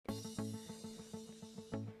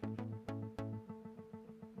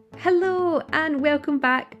Hello and welcome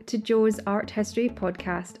back to Jo's Art History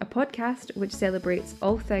Podcast, a podcast which celebrates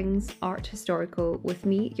all things art historical with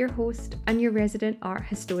me, your host and your resident art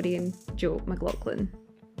historian, Jo McLaughlin.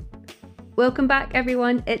 Welcome back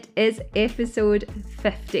everyone, it is episode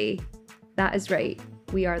 50. That is right,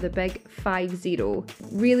 we are the big 50.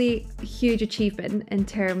 Really huge achievement in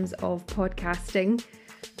terms of podcasting,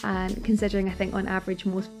 and considering I think on average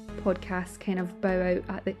most podcasts kind of bow out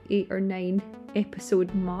at the 8 or 9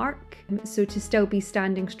 episode mark. So to still be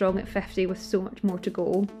standing strong at 50 with so much more to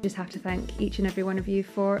go, just have to thank each and every one of you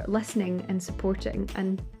for listening and supporting.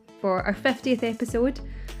 And for our 50th episode,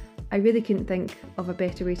 I really couldn't think of a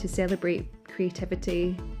better way to celebrate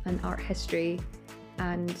creativity and art history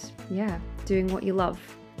and doing what you love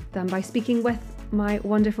than by speaking with my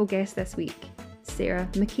wonderful guest this week, Sarah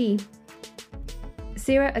McKee.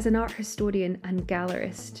 Sarah is an art historian and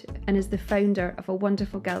gallerist and is the founder of a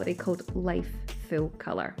wonderful gallery called Life Full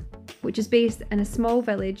Colour, which is based in a small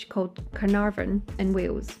village called Carnarvon in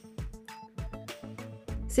Wales.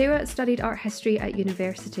 Sarah studied art history at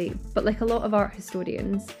university, but like a lot of art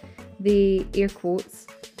historians, they, air quotes,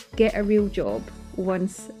 get a real job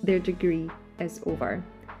once their degree is over.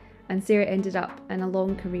 And Sarah ended up in a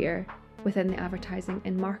long career within the advertising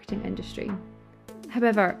and marketing industry.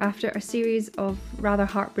 However, after a series of rather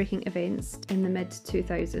heartbreaking events in the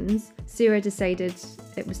mid-2000s, Sarah decided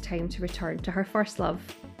it was time to return to her first love,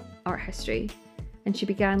 art history, and she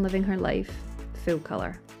began living her life full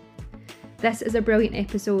colour. This is a brilliant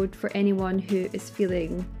episode for anyone who is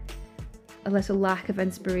feeling a little lack of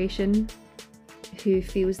inspiration, who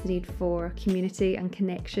feels the need for community and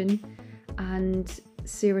connection, and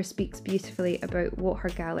Sarah speaks beautifully about what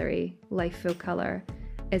her gallery, Life Full Colour,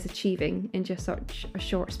 is achieving in just such a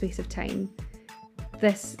short space of time.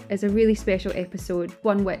 This is a really special episode,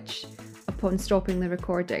 one which, upon stopping the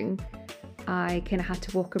recording, I kind of had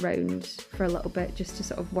to walk around for a little bit just to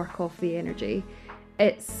sort of work off the energy.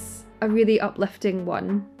 It's a really uplifting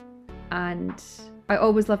one, and I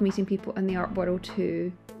always love meeting people in the art world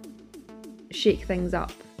who shake things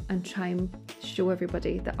up and try and show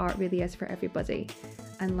everybody that art really is for everybody,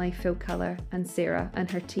 and Life Full Colour and Sarah and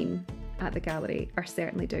her team at the gallery are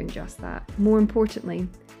certainly doing just that. More importantly,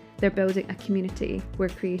 they're building a community where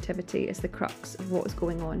creativity is the crux of what is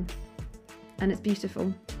going on, and it's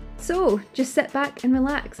beautiful. So just sit back and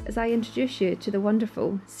relax as I introduce you to the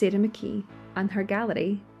wonderful Sarah McKee and her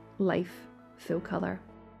gallery, Life Full Colour.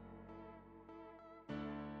 This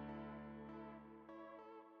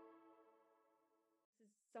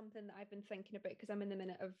is something that I've been thinking about because I'm in the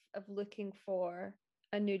minute of looking for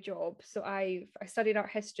a new job. So I studied art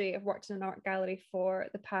history. I've worked in an art gallery for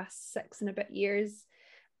the past 6 and a bit years,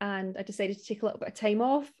 and I decided to take a little bit of time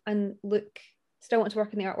off and still want to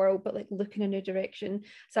work in the art world, but look in a new direction.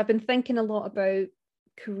 So I've been thinking a lot about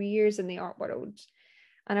careers in the art world,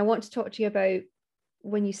 and I want to talk to you about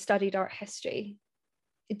when you studied art history.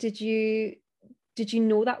 Did you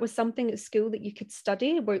know that was something at school that you could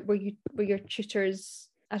study? Were your tutors,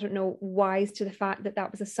 I don't know, wise to the fact that that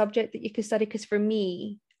was a subject that you could study? Because for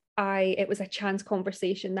me, it was a chance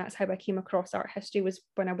conversation. That's how I came across art history, was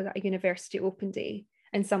when I was at a university open day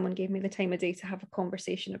and someone gave me the time of day to have a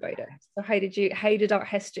conversation about it. So how did art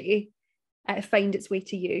history find its way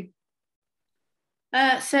to you?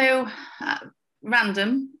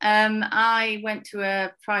 Random. I went to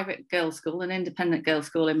a private girls' school, an independent girls'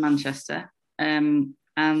 school in Manchester, and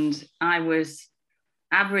I was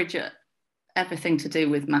average at everything to do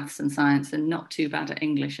with maths and science and not too bad at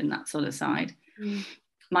English and that sort of side.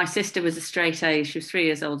 My sister was a straight A. She was 3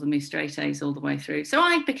 years older than me, straight A's all the way through. So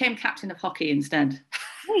I became captain of hockey instead.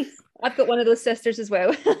 Nice. I've got one of those sisters as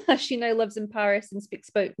well. She now lives in Paris and speaks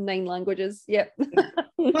about 9 languages. Yep.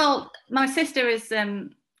 Well, my sister is a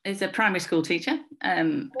primary school teacher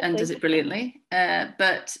and does it brilliantly.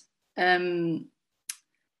 But I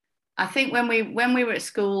think when we were at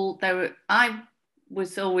school, I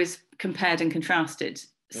was always compared and contrasted.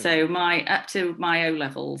 So up to my O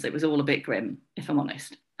levels, it was all a bit grim, if I'm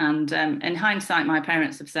honest. And in hindsight, my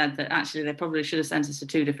parents have said that actually they probably should have sent us to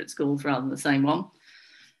 2 different schools rather than the same one,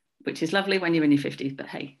 which is lovely when you're in your 50s. But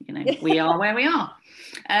hey, we are where we are.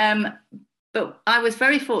 But I was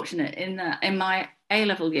very fortunate in that in my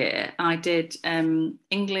A-level year, I did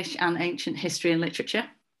English and ancient history and literature.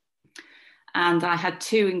 And I had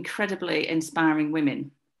 2 incredibly inspiring women.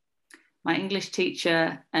 My English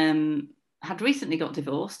teacher had recently got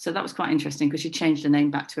divorced, so that was quite interesting because she changed her name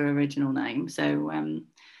back to her original name. So,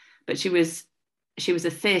 but she was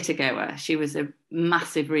a theatre goer. She was a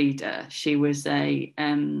massive reader. She was the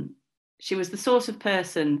sort of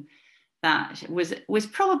person that was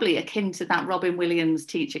probably akin to that Robin Williams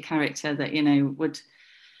teacher character that would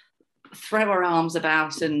throw our arms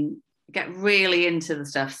about and get really into the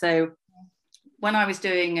stuff. So when I was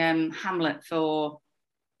doing Hamlet for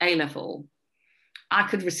A-level, I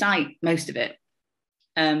could recite most of it.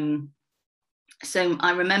 So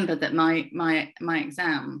I remember that my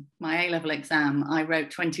exam, my A-level exam, I wrote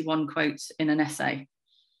 21 quotes in an essay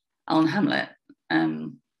on Hamlet.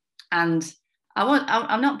 And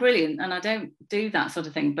I'm not brilliant and I don't do that sort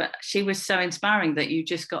of thing, but she was so inspiring that you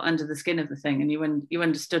just got under the skin of the thing and you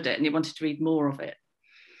understood it and you wanted to read more of it.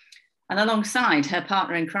 And alongside her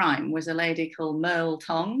partner in crime was a lady called Merle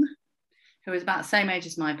Tong, who was about the same age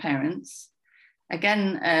as my parents.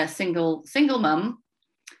 Again, a single mum,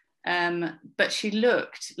 but she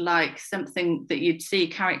looked like something that you'd see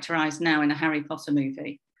characterized now in a Harry Potter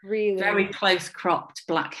movie. Really? Very close cropped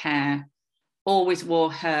black hair, always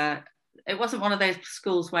wore her. It wasn't one of those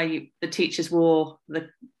schools where the teachers wore the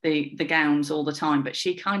gowns all the time, but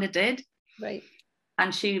she kind of did. Right.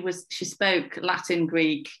 And she spoke Latin,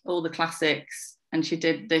 Greek, all the classics, and she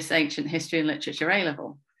did this ancient history and literature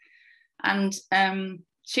A-level. And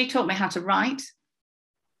she taught me how to write,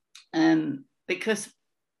 and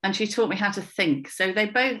she taught me how to think. So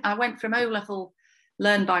I went from O-level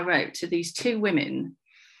learn by rote to these two women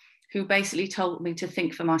who basically told me to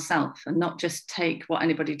think for myself and not just take what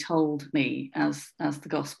anybody told me as the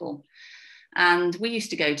gospel. And we used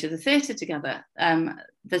to go to the theatre together.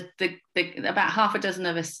 About half a dozen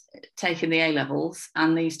of us taking the A-levels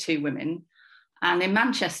and these two women. And in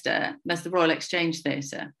Manchester, there's the Royal Exchange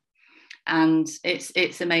Theatre. And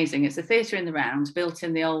it's amazing. It's a theatre in the round, built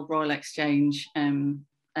in the old Royal Exchange kind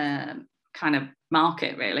of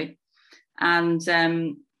market, really. And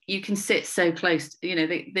you can sit so close. You know,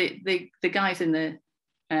 the guys in the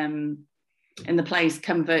plays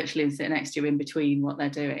come virtually and sit next to you in between what they're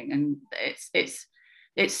doing, and it's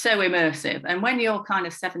so immersive. And when you're kind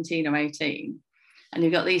of 17 or 18 and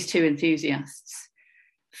you've got these two enthusiasts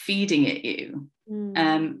feeding at you,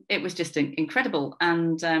 it was just incredible.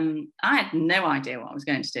 And I had no idea what I was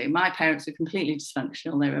going to do. My parents were completely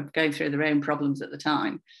dysfunctional. They were going through their own problems at the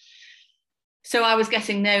time. So I was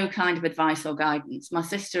getting no kind of advice or guidance. My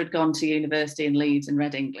sister had gone to university in Leeds and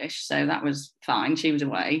read English, so that was fine. She was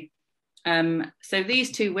away. So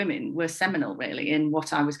these two women were seminal, really, in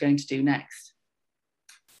what I was going to do next.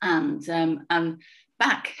 And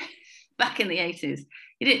back in the 80s,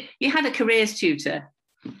 you had a careers tutor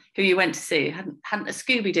who you went to see, hadn't a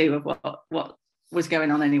Scooby-Doo of what was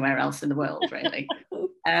going on anywhere else in the world, really.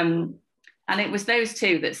 And it was those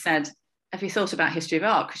two that said, have you thought about history of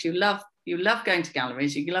art? Because you love going to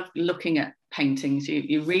galleries, you love looking at paintings,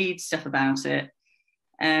 you read stuff about it.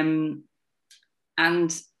 And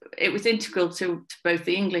it was integral to both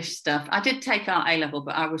the English stuff. I did take art A-level,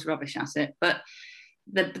 but I was rubbish at it. But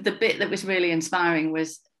the bit that was really inspiring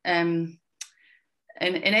was in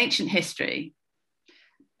ancient history,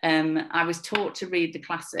 I was taught to read the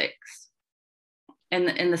classics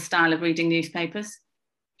in the style of reading newspapers.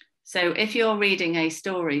 So if you're reading a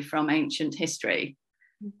story from ancient history,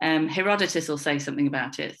 Herodotus will say something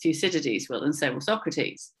about it, Thucydides will, and so will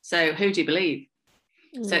Socrates. So who do you believe?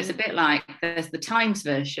 So it's a bit like there's the Times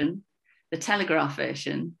version, the Telegraph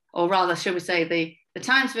version, or rather, should we say the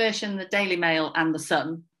Times version, the Daily Mail, and the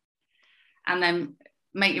Sun, and then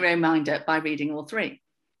make your own mind up by reading all three.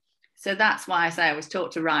 So that's why I say I was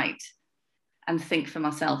taught to write and think for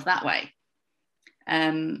myself that way.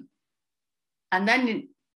 And then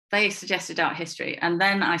they suggested art history, and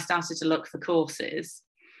then I started to look for courses,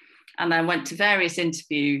 and I went to various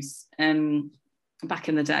interviews back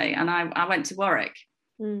in the day, and I went to Warwick.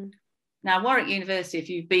 Now, Warwick University, if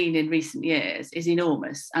you've been in recent years, is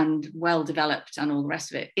enormous and well developed and all the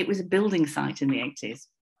rest of it. It was a building site in the 80s.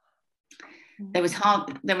 There was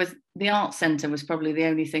the art centre was probably the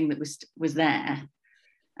only thing that was there,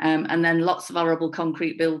 and then lots of horrible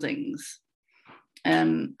concrete buildings.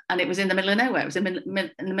 And it was in the middle of nowhere. It was in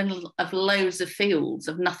the middle of loads of fields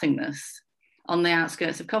of nothingness on the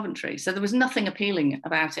outskirts of Coventry. So there was nothing appealing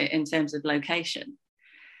about it in terms of location.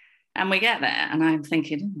 And we get there, and I'm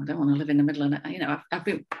thinking, I don't want to live in the middle of it. You know, I've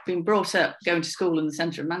been brought up going to school in the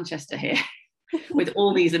centre of Manchester here with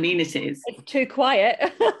all these amenities. It's too quiet.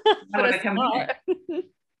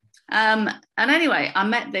 And anyway, I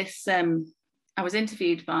met this. I was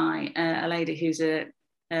interviewed by a lady who's an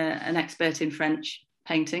expert in French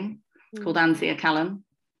painting called Anthea Callum.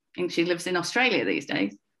 I think she lives in Australia these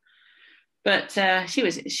days. But she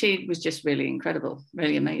was just really incredible,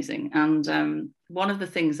 really amazing. And one of the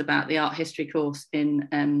things about the art history course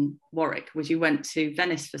in Warwick was you went to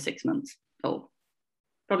Venice for 6 months, or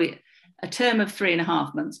probably a term of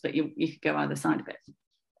 3.5 months, but you could go either side of it.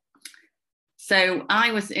 So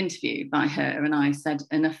I was interviewed by her and I said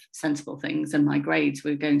enough sensible things and my grades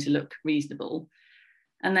were going to look reasonable.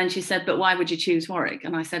 And then she said, but why would you choose Warwick?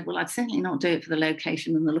 And I said, well, I'd certainly not do it for the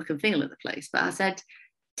location and the look and feel of the place. But I said,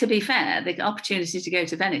 to be fair, the opportunity to go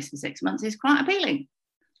to Venice for 6 months is quite appealing.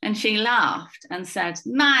 And she laughed and said,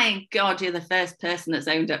 my God, you're the first person that's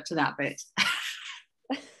owned up to that bit.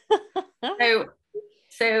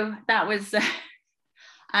 So that was,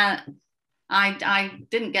 I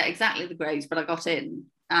didn't get exactly the grades, but I got in.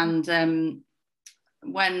 And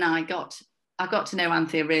when I got to know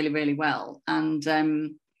Anthea really, really well. And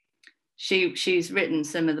she's written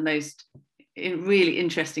some of the most really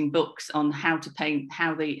interesting books on how to paint,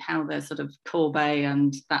 how the sort of Courbet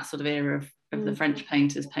and that sort of era of the French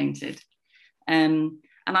painters painted. And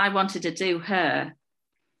I wanted to do her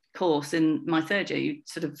course in my third year. You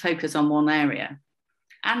sort of focus on one area.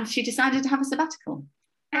 And she decided to have a sabbatical.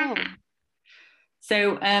 Oh.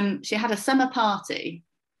 So she had a summer party,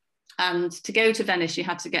 and to go to Venice, you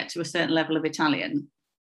had to get to a certain level of Italian.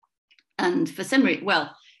 And for some reason,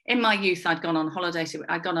 well, in my youth, I'd gone on holiday.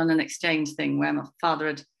 I'd gone on an exchange thing where my father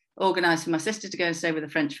had organised for my sister to go and stay with a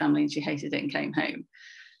French family, and she hated it and came home.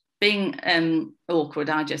 Being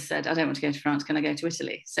awkward, I just said, I don't want to go to France. Can I go to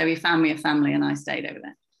Italy? So he found me a family and I stayed over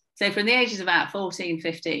there. So from the ages of about 14,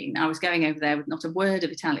 15, I was going over there with not a word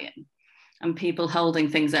of Italian and people holding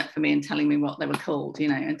things up for me and telling me what they were called, you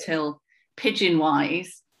know, until Pigeon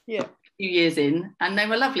Wise, a few years in, and they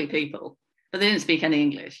were lovely people, but they didn't speak any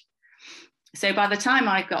English. So by the time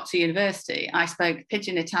I got to university, I spoke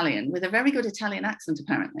Pidgin Italian with a very good Italian accent,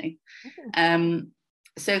 apparently.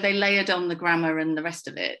 So they layered on the grammar and the rest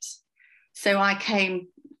of it. So I came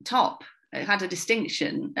top. It had a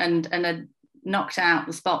distinction and had knocked out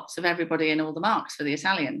the spots of everybody and all the marks for the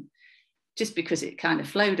Italian, just because it kind of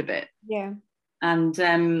flowed a bit. Yeah. And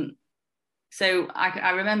so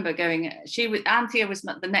I remember Anthea was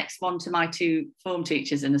the next one to my two form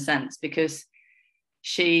teachers in a sense, because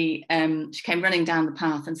she came running down the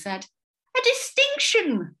path and said, a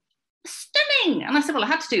distinction, stunning. And I said, well, I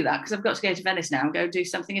had to do that because I've got to go to Venice now and go do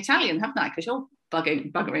something Italian, haven't I? Because you're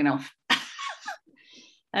buggering off.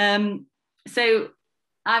 So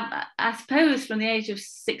I suppose from the age of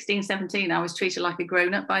 16, 17, I was treated like a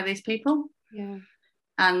grown-up by these people. Yeah.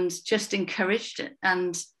 And just encouraged it.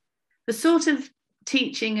 And the sort of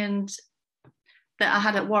teaching that I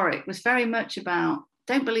had at Warwick was very much about,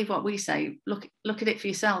 don't believe what we say, look at it for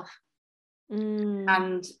yourself.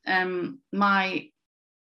 And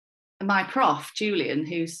my prof, Julian,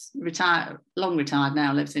 who's long retired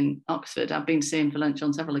now, lives in Oxford. I've been to see him for lunch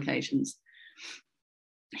on several occasions.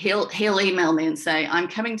 He'll email me and say, I'm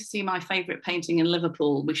coming to see my favourite painting in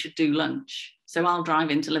Liverpool. We should do lunch. So I'll drive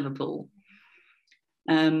into Liverpool.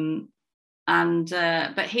 But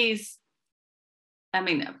he's,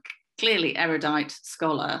 clearly erudite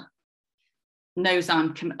scholar, knows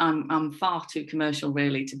I'm far too commercial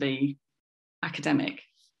really to be academic.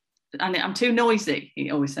 And I'm too noisy, he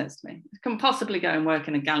always says to me. I couldn't possibly go and work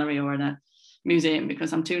in a gallery or in a museum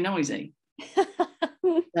because I'm too noisy.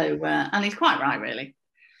 And he's quite right, really.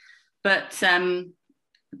 But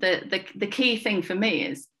the key thing for me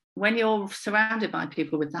is when you're surrounded by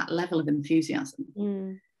people with that level of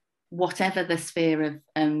enthusiasm, whatever the sphere of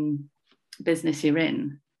business you're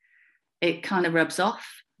in, it kind of rubs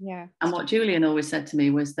off. Yeah. And what Julian always said to me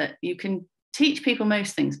was that you can teach people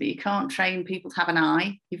most things, but you can't train people to have an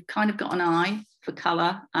eye. You've kind of got an eye for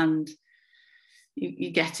colour, and you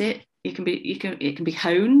get it. It can be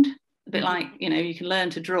honed, a bit like, you can learn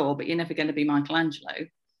to draw, but you're never going to be Michelangelo,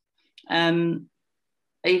 even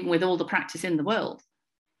with all the practice in the world.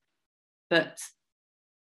 But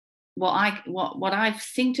what I've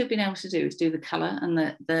seemed to have been able to do is do the colour and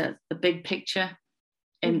the big picture,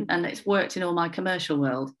 and it's worked in all my commercial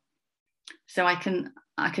world. So I can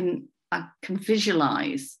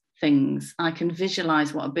visualize things. I can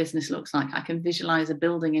visualize what a business looks like. I can visualize a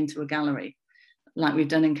building into a gallery, like we've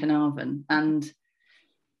done in Carnarvon. And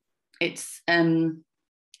it's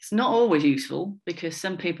not always useful because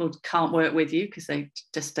some people can't work with you because they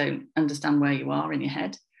just don't understand where you are in your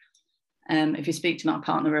head. If you speak to my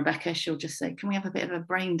partner Rebecca, she'll just say, "Can we have a bit of a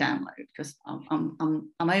brain download? Because I'm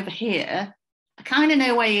over here. I kind of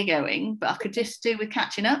know where you're going, but I could just do with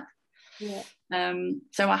catching up." Yeah.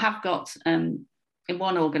 So I have got in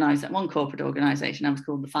one corporate organisation, I was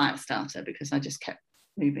called the fire starter because I just kept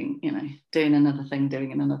moving, doing another thing,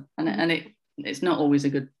 and it's not always a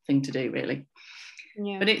good thing to do, really.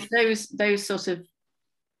 Yeah. But it's those sort of,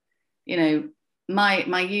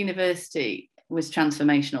 my university was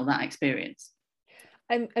transformational, that experience.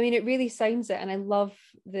 It really sounds it, and I love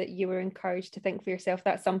that you were encouraged to think for yourself.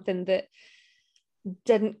 That's something that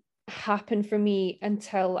didn't happen for me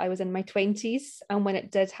until I was in my 20s. And when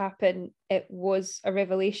it did happen, it was a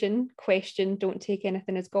revelation. Question, don't take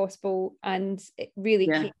anything as gospel. And it really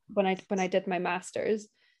came when I did my master's.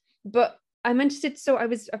 But I'm interested. So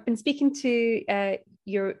I've been speaking to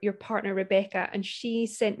your partner Rebecca, and she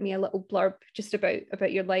sent me a little blurb just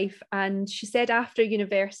about your life. And she said after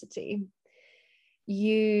university,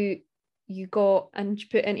 you got, and she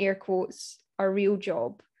put in air quotes, a real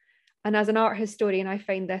job. And as an art historian, I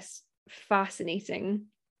find this fascinating,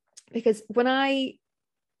 because when I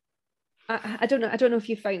don't know if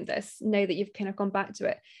you found this now that you've kind of gone back to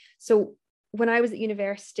it. So when I was at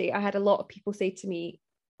university, I had a lot of people say to me,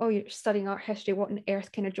 oh, you're studying art history, what on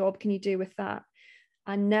earth kind of job can you do with that?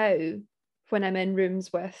 And now when I'm in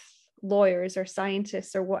rooms with lawyers or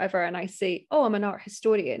scientists or whatever, and I say, oh, I'm an art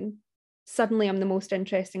historian, suddenly I'm the most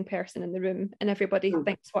interesting person in the room, and everybody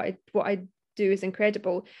thinks what I do is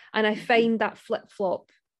incredible. And I find that flip-flop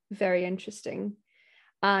very interesting.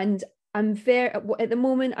 And I'm at the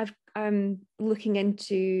moment I'm looking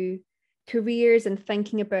into careers and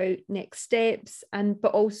thinking about next steps,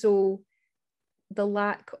 but also the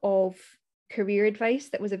lack of career advice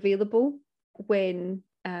that was available when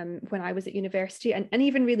I was at university, and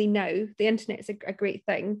even really now the internet is a great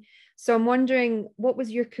thing. So I'm wondering, what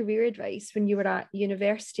was your career advice when you were at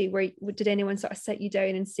university? Did anyone sort of sit you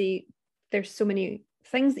down and say there's so many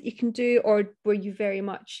things that you can do, or were you very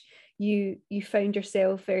much you found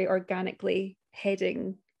yourself very organically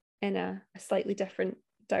heading in a slightly different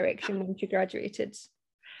direction once you graduated?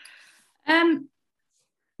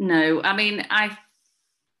 No, I mean, I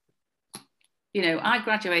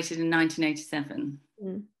graduated in 1987.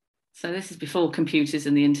 So this is before computers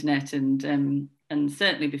and the internet, and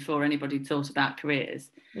certainly before anybody thought about careers.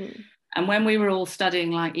 And when we were all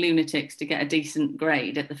studying like lunatics to get a decent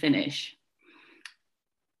grade at the finish,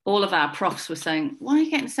 all of our profs were saying, why are you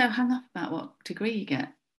getting so hung up about what degree you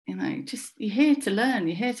get? Just, you're here to learn,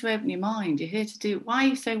 you're here to open your mind, you're here to do, why are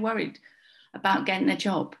you so worried about getting a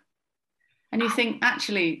job? And you think,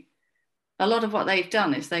 actually, a lot of what they've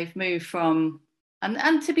done is they've moved from,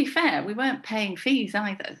 and to be fair, we weren't paying fees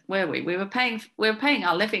either, were we? We were paying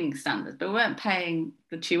our living standards, but we weren't paying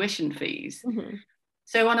the tuition fees.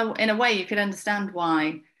 So in a way, you could understand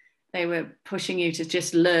why they were pushing you to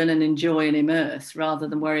just learn and enjoy and immerse rather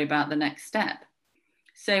than worry about the next step.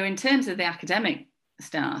 So in terms of the academic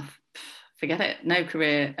staff, forget it, no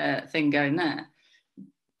career thing going there.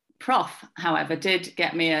 Prof, however, did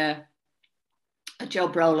get me a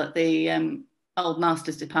job role at the Old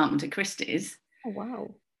Masters Department at Christie's. Oh,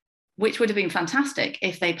 wow. Which would have been fantastic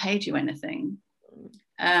if they paid you anything.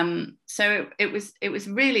 So it was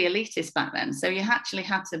really elitist back then. So you actually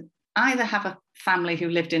had to either have a family who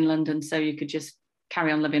lived in London so you could just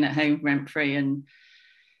carry on living at home rent free and,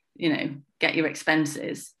 get your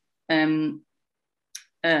expenses, or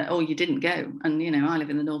you didn't go. And, I live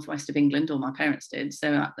in the northwest of England, or my parents did.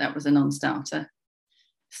 So that was a non-starter.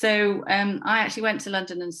 So I actually went to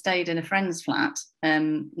London and stayed in a friend's flat,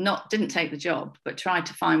 didn't take the job, but tried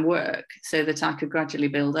to find work so that I could gradually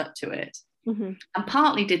build up to it. And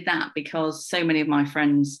partly did that because so many of my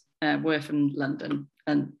friends were from London,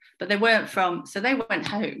 but they weren't from, so they went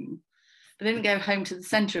home, but they didn't go home to the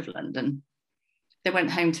centre of London. They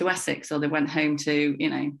went home to Essex, or they went home to,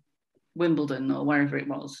 Wimbledon or wherever it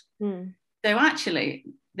was. So actually,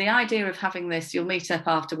 the idea of having this, you'll meet up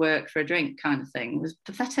after work for a drink kind of thing, was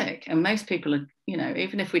pathetic. And most people are,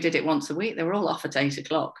 even if we did it once a week, they were all off at 8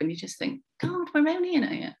 o'clock. And you just think, God, we're only in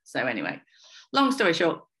here. So anyway, long story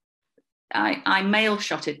short, I mail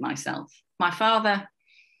shotted myself. My father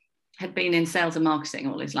had been in sales and marketing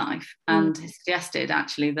all his life, and suggested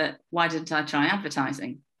actually that why didn't I try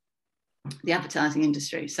advertising, the advertising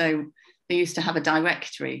industry. So they used to have a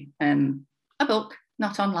directory, a book,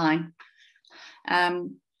 not online.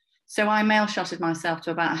 So I mail shotted myself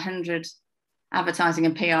to about 100 advertising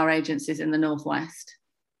and PR agencies in the Northwest,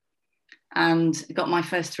 and got my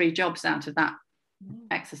first 3 jobs out of that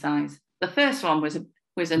exercise. The first one was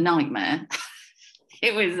a nightmare.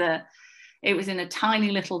 It was in a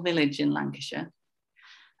tiny little village in Lancashire.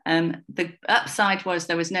 The upside was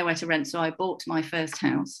there was nowhere to rent, so I bought my first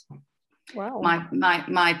house. Wow.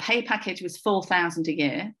 My pay package was 4,000 a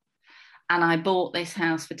year, and I bought this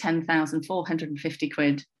house for 10,450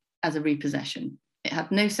 quid as a repossession. It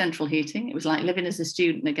had no central heating. It was like living as a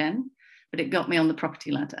student again, but it got me on the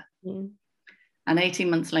property ladder. And 18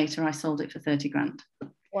 months later, I sold it for 30 grand.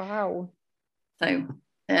 Wow. So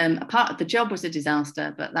a part of the job was a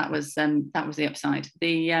disaster, but that was the upside.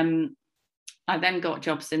 I then got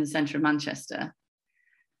jobs in the centre of Manchester,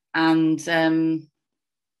 and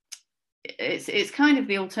it's kind of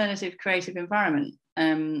the alternative creative environment.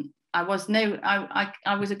 I was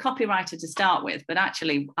a copywriter to start with, but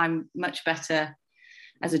actually I'm much better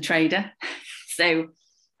as a trader. So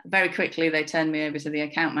very quickly they turned me over to the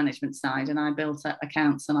account management side, and I built up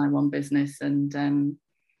accounts and I won business. And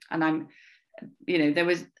I'm, there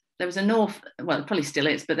was well, it probably still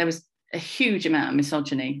is, but there was a huge amount of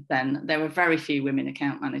misogyny then. There were very few women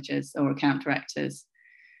account managers or account directors.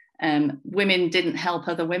 Women didn't help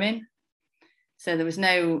other women. So there was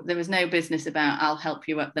no business about I'll help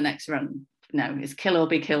you up the next run. No, it's kill or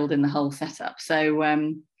be killed in the whole setup. So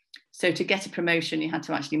so to get a promotion, you had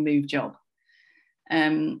to actually move job.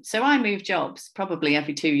 So I moved jobs probably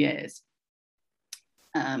every 2 years,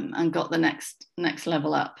 and got the next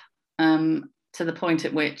level up, to the point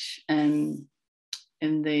at which when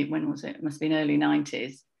was it? It must have been early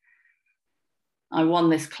 90s. I won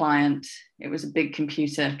this client. It was a big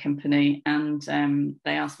computer company, and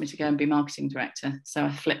they asked me to go and be marketing director. So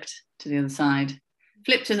I flipped to the other side,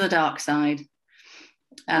 flipped to the dark side,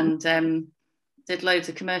 and did loads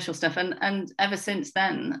of commercial stuff. And ever since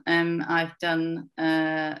then, I've done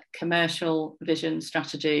commercial vision,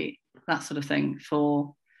 strategy, that sort of thing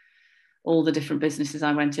for all the different businesses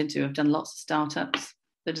I went into. I've done lots of startups.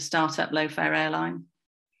 Did a startup low fare airline.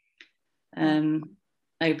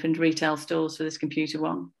 Opened retail stores for this computer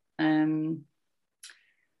one.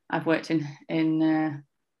 I've worked in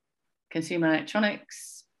consumer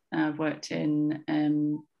electronics. I've worked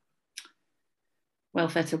in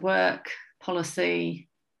welfare to work, policy,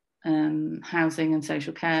 housing and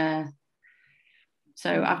social care.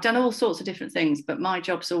 So I've done all sorts of different things, but my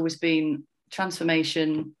job's always been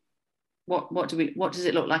transformation. What does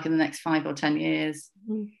it look like in the next 5 or 10 years?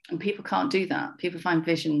 And people can't do that. People find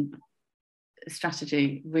vision,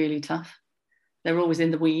 strategy really tough. They're always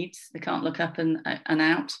in the weeds. They can't look up and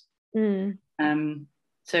out. So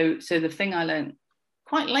the thing I learned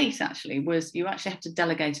quite late actually was you actually have to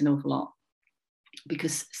delegate an awful lot,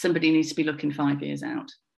 because somebody needs to be looking 5 years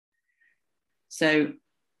out. So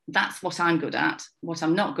that's what I'm good at. What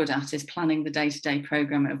I'm not good at is planning the day-to-day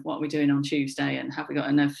program of what we're doing on Tuesday and have we got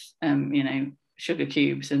enough sugar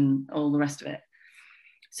cubes and all the rest of it.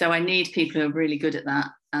 So I need people who are really good at that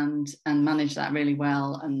and manage that really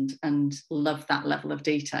well and love that level of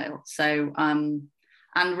detail. So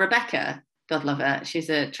and Rebecca, God love her, she's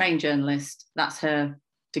a trained journalist. That's her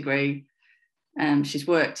degree. She's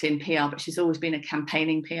worked in PR, but she's always been a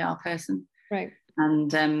campaigning PR person. Right.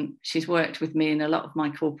 And she's worked with me in a lot of my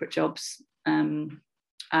corporate jobs. And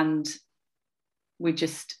we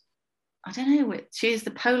just, I don't know, she is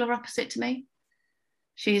the polar opposite to me.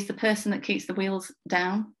 She is the person that keeps the wheels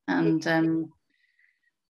down and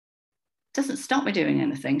doesn't stop me doing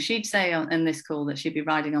anything. She'd say in this call that she'd be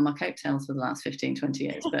riding on my coattails for the last 15, 20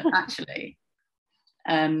 years. But actually,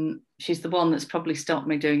 she's the one that's probably stopped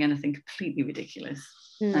me doing anything completely ridiculous.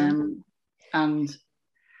 And,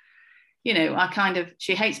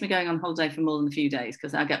 she hates me going on holiday for more than a few days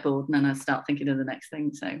because I get bored and then I start thinking of the next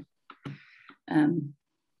thing. So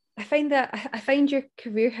I find your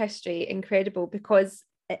career history incredible, because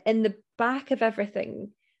in the back of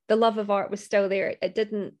everything, the love of art was still there. It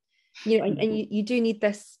didn't, and you do need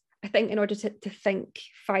this, I think, in order to think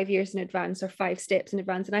 5 years in advance or 5 steps in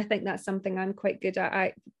advance. And I think that's something I'm quite good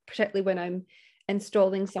at. Particularly when I'm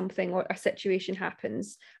installing something or a situation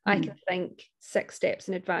happens, I can think 6 steps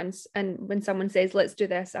in advance. And when someone says, let's do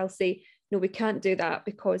this, I'll say, no, we can't do that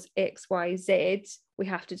because X, Y, Z, we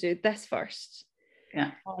have to do this first.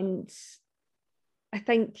 Yeah. And I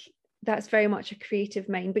think that's very much a creative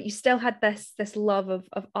mind, but you still had this love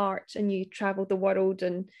of art, and you traveled the world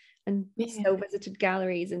and still visited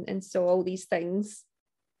galleries and saw all these things.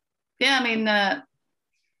 Yeah, I mean,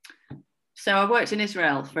 so I worked in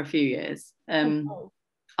Israel for a few years,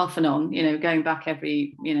 off and on, going back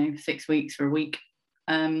every 6 weeks for a week,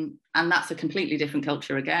 and that's a completely different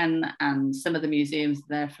culture again, and some of the museums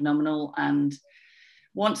there are phenomenal. And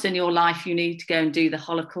once in your life you need to go and do the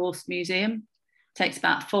Holocaust Museum. It takes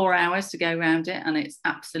about 4 hours to go around it, and it's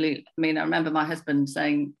absolute. I mean, I remember my husband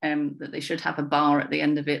saying that they should have a bar at the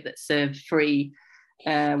end of it that served free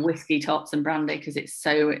whiskey tots and brandy, because it's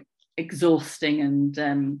so exhausting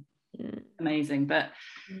and amazing. But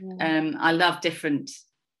I love different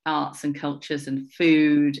arts and cultures and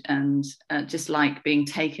food, and just like being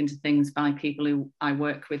taken to things by people who I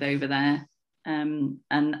work with over there. And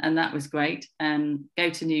that was great. Go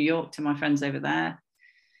to New York to my friends over there.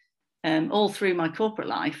 All through my corporate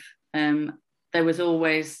life, there was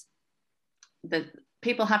always that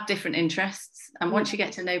people have different interests, and once you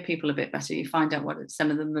get to know people a bit better, you find out what some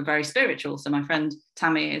of them are very spiritual. So my friend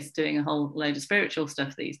Tammy is doing a whole load of spiritual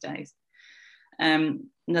stuff these days.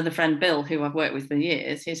 Another friend, Bill, who I've worked with for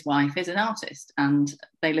years, his wife is an artist, and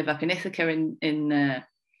they live up in Ithaca in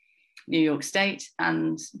New York State,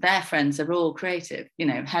 and their friends are all creative. You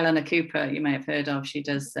know, Helena Cooper, you may have heard of, she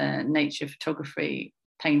does nature photography,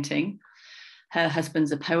 painting. Her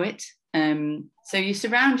husband's a poet. So you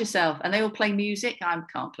surround yourself, and they all play music. I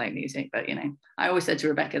can't play music, but you know, I always said to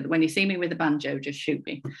Rebecca that when you see me with a banjo, just shoot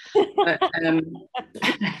me.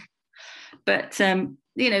 But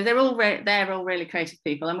you know, they're all really creative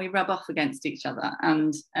people, and we rub off against each other.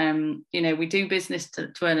 And you know, we do business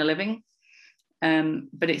to earn a living,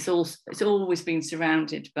 but it's always been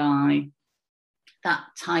surrounded by that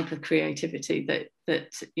type of creativity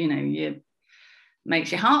that you know,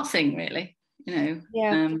 makes your heart sing, really. You know.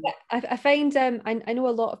 Yeah, I find I know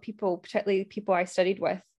a lot of people, particularly people I studied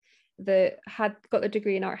with, that had got a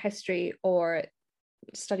degree in art history or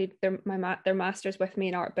studied their masters with me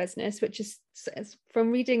in art business, which is,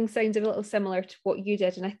 from reading, sounds a little similar to what you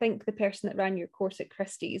did. And I think the person that ran your course at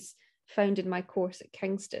Christie's founded my course at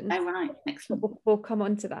Kingston. Oh, right, excellent. We'll come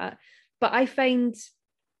on to that. But I find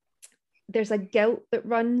there's a guilt that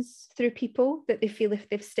runs through people, that they feel if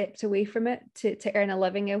they've stepped away from it to earn a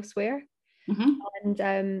living elsewhere. Mm-hmm.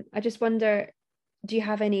 And I just wonder, do you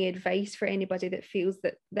have any advice for anybody that feels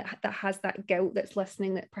that has that guilt, that's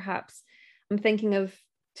listening, that perhaps, I'm thinking of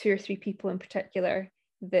 2 or 3 people in particular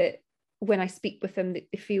that when I speak with them, that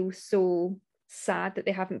they feel so sad that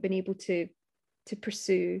they haven't been able to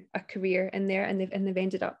pursue a career in there, and they've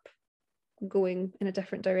ended up going in a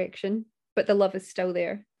different direction, but the love is still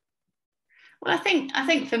there. Well, I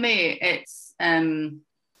think for me, it's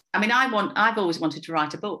I mean, I've always wanted to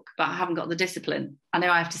write a book, but I haven't got the discipline. I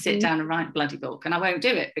know I have to sit down and write a bloody book, and I won't do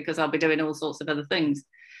it because I'll be doing all sorts of other things.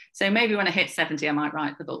 So maybe when I hit 70, I might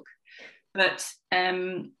write the book. But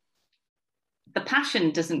the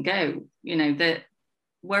passion doesn't go. You know, that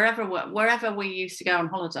wherever we used to go on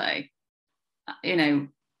holiday, you know,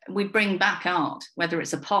 we bring back art, whether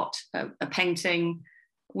it's a pot, a painting.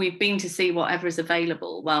 We've been to see whatever is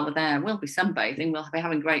available while we're there. We'll be sunbathing, we'll be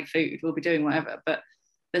having great food, we'll be doing whatever. But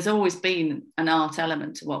there's always been an art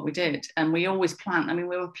element to what we did. And we always plan. I mean,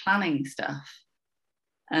 we were planning stuff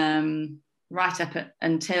right up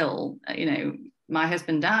until, you know, my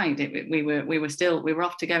husband died. We were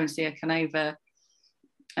off to go and see a Canova.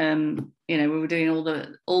 You know, we were doing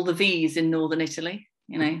all the V's in northern Italy,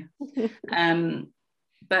 you know.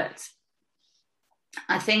 But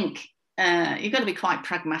I think you've got to be quite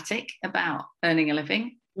pragmatic about earning a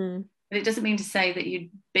living. But it doesn't mean to say that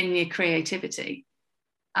you bin your creativity.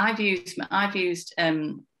 I've used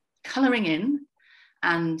colouring in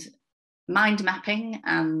and mind mapping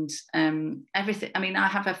and everything. I mean, I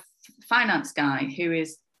have a finance guy who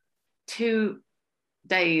is 2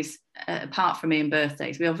 days apart from me in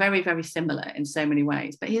birthdays. We are very, very similar in so many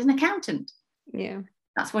ways, but he's an accountant. Yeah,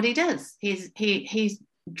 that's what he does. He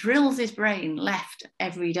drills his brain left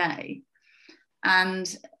every day.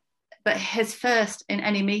 But his first, in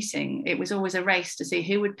any meeting, it was always a race to see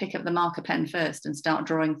who would pick up the marker pen first and start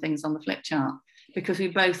drawing things on the flip chart, because we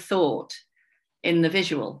both thought in the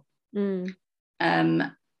visual. And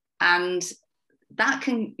that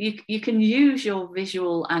you can use your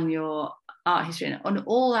visual and your art history on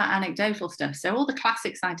all that anecdotal stuff. So all the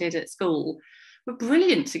classics I did at school were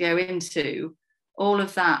brilliant to go into all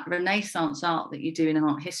of that Renaissance art that you do in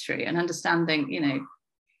art history, and understanding, you know,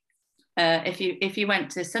 if you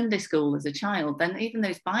went to Sunday school as a child, then even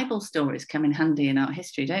those Bible stories come in handy in art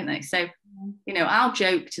history, don't they? So, you know, I'll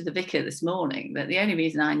joke to the vicar this morning that the only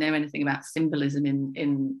reason I know anything about symbolism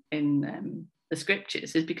in the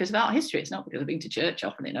scriptures is because of art history. It's not because I've been to church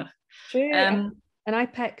often enough. True. And I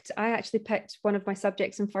actually picked one of my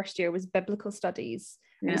subjects in first year was biblical studies.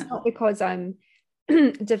 Yeah. And it's not because I'm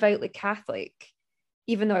devoutly Catholic,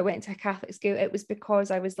 even though I went to a Catholic school. It was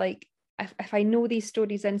because I was like, if I know these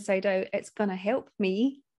stories inside out, it's going to help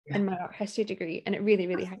me in my art history degree. And it really,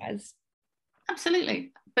 really has.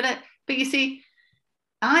 Absolutely. But you see,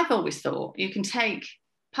 I've always thought you can take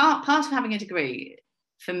part of having a degree,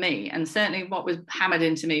 for me, and certainly what was hammered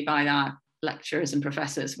into me by our lecturers and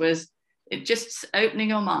professors, was it just opening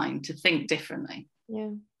your mind to think differently.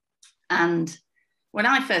 Yeah. And when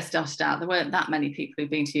I first started out, there weren't that many people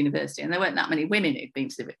who'd been to university, and there weren't that many women who'd been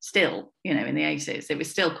to it still, you know, in the 80s. It was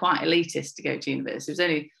still quite elitist to go to university. It was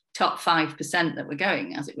only top 5% that were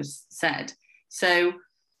going, as it was said. So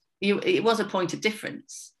it was a point of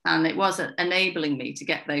difference, and it was enabling me to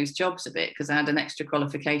get those jobs a bit because I had an extra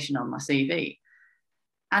qualification on my CV.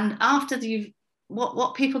 And after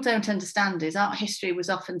what people don't understand is art history was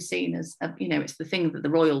often seen as, you know, it's the thing that the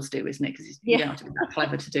royals do, isn't it? Because you don't have to be that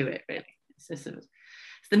clever to do it, really. It's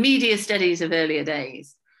the media studies of earlier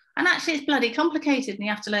days. And actually it's bloody complicated, and you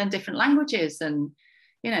have to learn different languages, and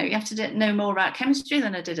you have to know more about chemistry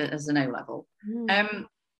than I did as an O-level.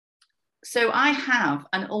 So I have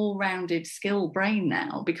an all-rounded skill brain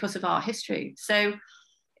now because of art history. So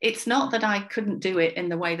it's not that I couldn't do it in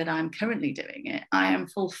the way that I'm currently doing it. I am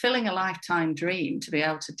fulfilling a lifetime dream to be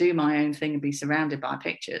able to do my own thing and be surrounded by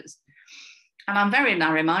pictures. And I'm very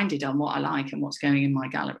narrow-minded on what I like and what's going in my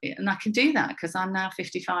gallery. And I can do that because I'm now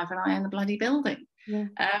 55 and I own the bloody building. Yeah.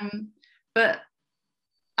 But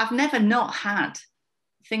I've never not had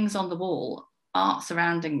things on the wall, art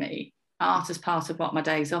surrounding me, art as part of what my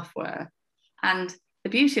days off were. And the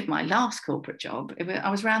beauty of my last corporate job, I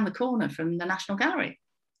was around the corner from the National Gallery.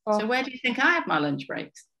 Oh. So where do you think I had my lunch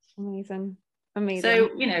breaks? Amazing. So,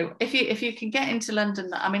 if you can get into London,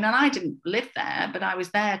 I mean, and I didn't live there, but I was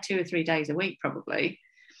there 2 or 3 days a week probably,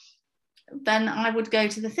 then I would go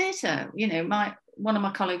to the theatre. One of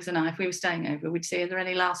my colleagues and I, if we were staying over, we'd see, are there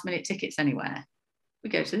any last minute tickets anywhere?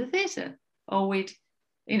 We'd go to the theatre. Or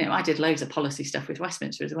I did loads of policy stuff with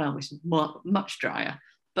Westminster as well, which is much drier.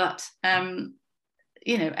 But, any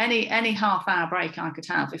half-hour break I could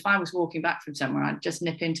have, if I was walking back from somewhere, I'd just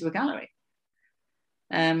nip into a gallery.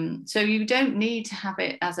 So you don't need to have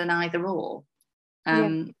it as an either or.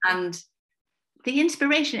 And the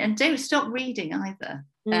inspiration, and don't stop reading either.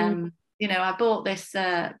 I bought this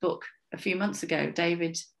book a few months ago,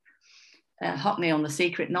 David Hockney on The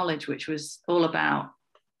Secret Knowledge, which was all about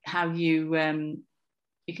how you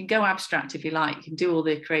can go abstract if you like. You can do all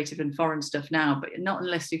the creative and foreign stuff now, but not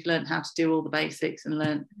unless you've learned how to do all the basics and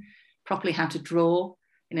learn properly how to draw,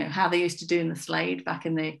 how they used to do in the Slade back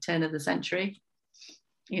in the turn of the century.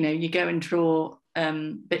 You go and draw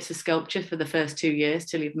bits of sculpture for the first 2 years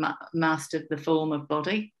till you've mastered the form of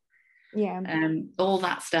body. Yeah. All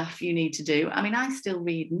that stuff you need to do. I mean, I still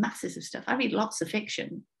read masses of stuff. I read lots of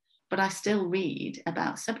fiction, but I still read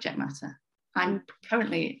about subject matter. I'm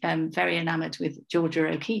currently very enamoured with Georgia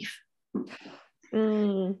O'Keeffe.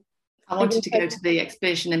 I wanted to go to the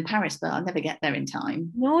exhibition in Paris, but I'll never get there in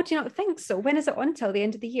time. No, do you not think so? When is it on till the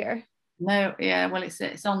end of the year? No, yeah, well,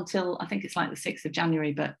 it's on till, I think it's like the 6th of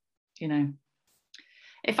January, but,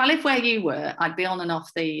 if I lived where you were, I'd be on and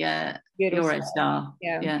off the Eurostar.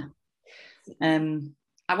 Yeah.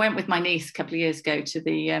 I went with my niece a couple of years ago to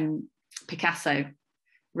the Picasso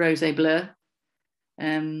Rosé Bleu.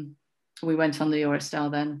 We went on the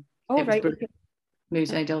Eurostar then. Oh, right.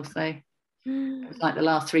 Musée d'Orsay. It was like the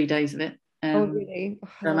last 3 days of it. Really?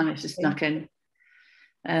 So I managed to snuck in.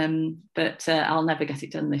 But I'll never get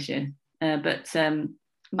it done this year. But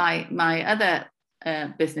my other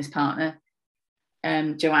business partner,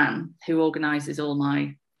 Joanne, who organises all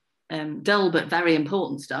my dull but very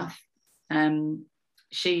important stuff,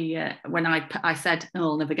 she when I said,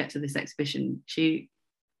 I'll never get to this exhibition, she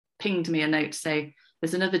pinged me a note to say,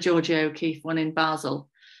 there's another Georgia O'Keeffe one in Basel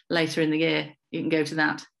later in the year. You can go to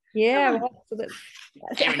that. Yeah,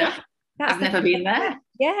 fair enough. I've never been there.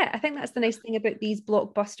 Yeah, I think that's the nice thing about these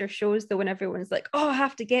blockbuster shows, though, when everyone's like, oh, I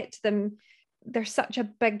have to get to them. They're such a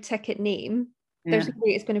big ticket name. Yeah. There's no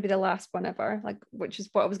way it's going to be the last one ever, which is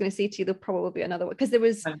what I was going to say to you. There'll probably be another one. Because there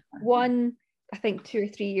was one, I think 2 or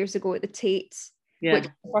 3 years ago at the Tate, which was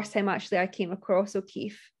the first time actually I came across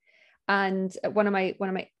O'Keeffe. And one of my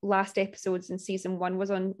last episodes in season 1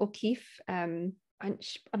 was on O'Keeffe. And an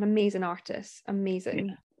amazing artist, amazing.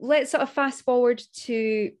 Yeah. Let's sort of fast forward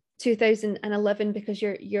to 2011, because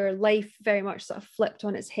your life very much sort of flipped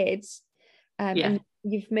on its head. And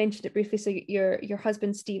you've mentioned it briefly. So your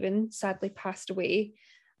husband Stephen sadly passed away,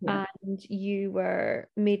 and you were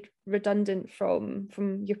made redundant from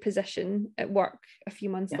your position at work a few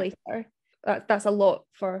months later. That's a lot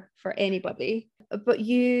for anybody. But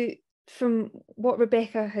you, from what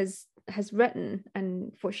Rebecca has written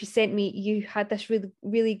and what she sent me, you had this really,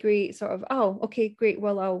 really great sort of, oh, okay, great.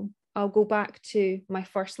 Well, I'll go back to my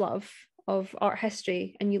first love of art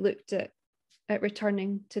history, and you looked at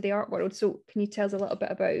returning to the art world. So can you tell us a little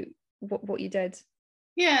bit about what you did?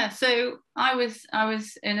 Yeah, so I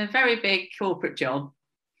was in a very big corporate job,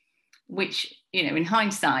 which, in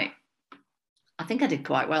hindsight, I think I did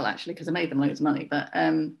quite well actually, because I made them loads of money, but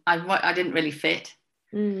I didn't really fit.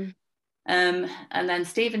 And then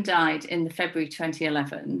Stephen died in the February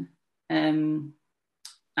 2011, and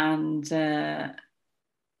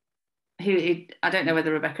he I don't know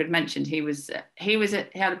whether Rebecca had mentioned, he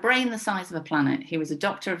had a brain the size of a planet. He was a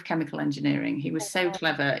doctor of chemical engineering. He was so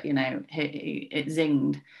clever, it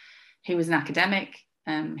zinged. He was an academic.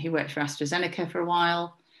 He worked for AstraZeneca for a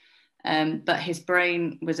while, but his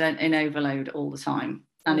brain was in overload all the time,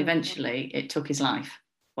 and eventually it took his life.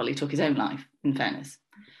 Well, he took his own life, in fairness.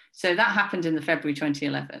 So that happened in the February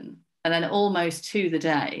 2011. And then almost to the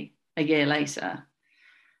day, a year later,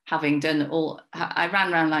 having done I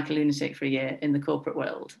ran around like a lunatic for a year in the corporate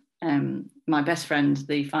world. My best friend,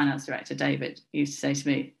 the finance director, David, used to say to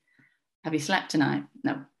me, have you slept tonight?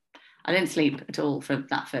 No, I didn't sleep at all for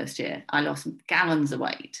that first year. I lost gallons of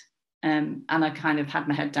weight, and I kind of had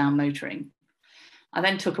my head down motoring. I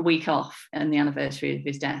then took a week off on the anniversary of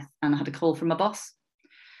his death, and I had a call from my boss.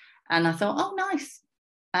 And I thought, oh, nice.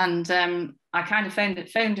 And I kind of phoned a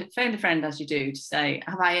friend, as you do, to say,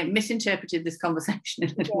 have I misinterpreted this conversation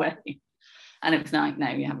in a way? And it was like, no,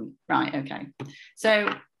 you haven't. Right, okay.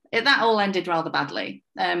 So that all ended rather badly.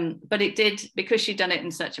 But it did, because she'd done it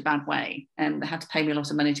in such a bad way, and they had to pay me a lot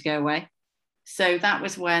of money to go away. So that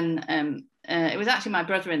was when it was actually my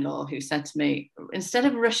brother-in-law who said to me, instead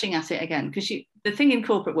of rushing at it again, because the thing in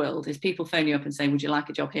corporate world is people phone you up and say, would you like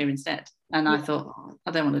a job here instead? And I thought, oh,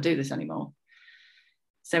 I don't want to do this anymore.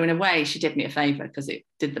 So in a way, she did me a favour because it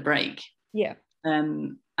did the break. Yeah.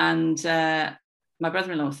 And my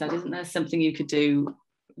brother-in-law said, isn't there something you could do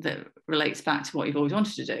that relates back to what you've always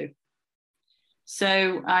wanted to do?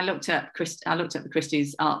 So I looked up the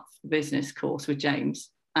Christie's Art for Business course with James,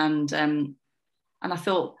 and I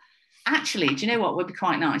thought, actually, do you know what would be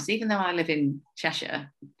quite nice? Even though I live in Cheshire,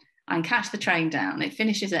 I can catch the train down. It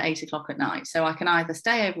finishes at 8 o'clock at night, so I can either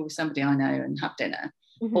stay over with somebody I know and have dinner,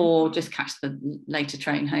 or just catch the later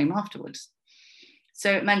train home afterwards.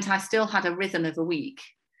 So it meant I still had a rhythm of a week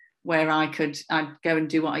where I'd go and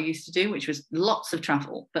do what I used to do, which was lots of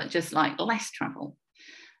travel, but just like less travel.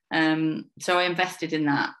 So I invested in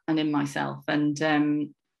that and in myself.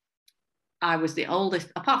 And I was the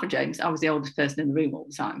oldest, apart from James, I was the oldest person in the room all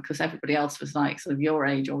the time, because everybody else was like sort of your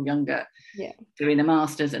age or younger, doing a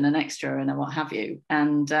master's and an extra and a what have you.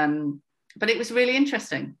 And but it was really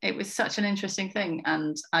interesting. It was such an interesting thing.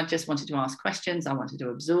 And I just wanted to ask questions. I wanted to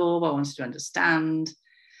absorb. I wanted to understand.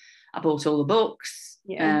 I bought all the books.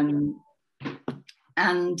 I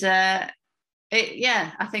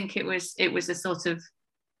think it was a sort of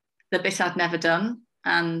the bit I'd never done.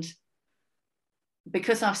 And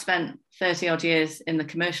because I've spent 30 odd years in the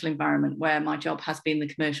commercial environment, where my job has been the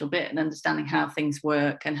commercial bit and understanding how things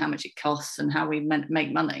work and how much it costs and how we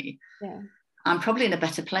make money, I'm probably in a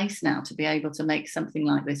better place now to be able to make something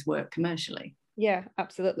like this work commercially. Yeah,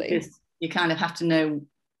 absolutely. Because you kind of have to know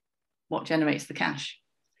what generates the cash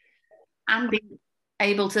and be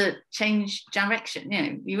able to change direction. You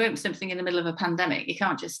know, you open something in the middle of a pandemic, you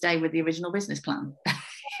can't just stay with the original business plan.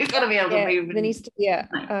 You've got to be able to move. There needs to be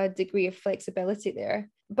a degree of flexibility there.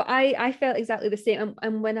 But I felt exactly the same.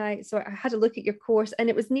 And when I had a look at your course, and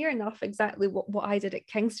it was near enough exactly what I did at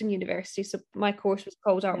Kingston University. So my course was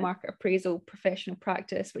called Art Market Appraisal Professional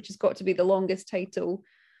Practice, which has got to be the longest title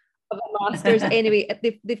of a master's. Anyway,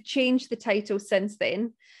 they've changed the title since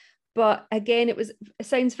then. But again, it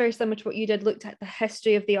sounds very similar to what you did, looked at the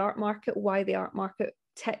history of the art market, why the art market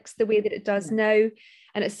ticks the way that it does now.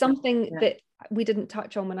 And it's something that we didn't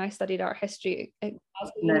touch on when I studied art history at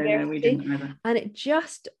Glasgow University. No, we didn't either. And it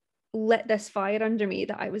just lit this fire under me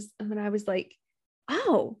that I was like,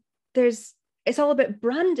 oh, it's all about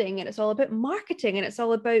branding, and it's all about marketing, and it's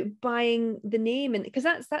all about buying the name. And because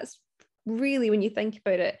that's really, when you think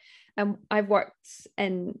about it, I've worked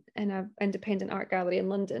in an independent art gallery in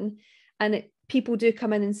London, and people do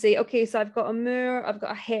come in and say, okay, so I've got a Moore, I've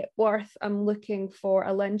got a Hepworth, I'm looking for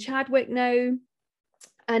a Lynn Chadwick now.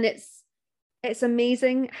 And it's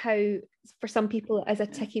amazing how for some people it is a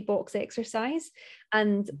ticky box exercise,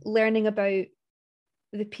 and learning about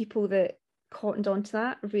the people that cottoned onto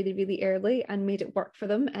that really, really early and made it work for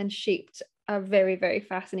them and shaped a very, very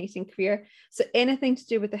fascinating career. So anything to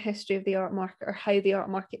do with the history of the art market or how the art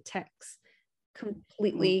market ticks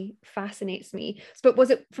completely fascinates me. But was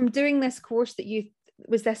it from doing this course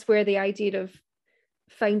was this where the idea of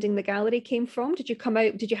founding the gallery came from? Did you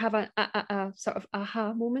have a sort of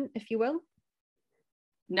aha moment, if you will?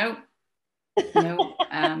 No, no,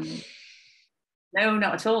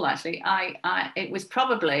 not at all. Actually, it was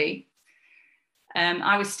probably,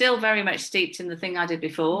 I was still very much steeped in the thing I did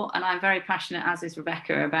before, and I'm very passionate, as is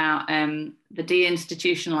Rebecca, about the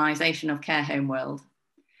deinstitutionalisation of care home world.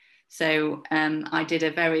 So I did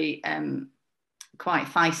a very quite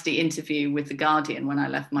feisty interview with The Guardian when I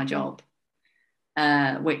left my job,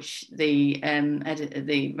 which the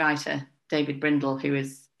writer David Brindle, who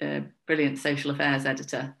is a brilliant social affairs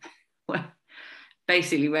editor,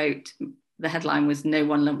 basically wrote, the headline was "No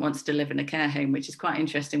one wants to live in a care home," which is quite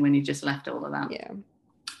interesting when you just left all of that. Yeah.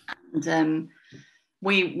 And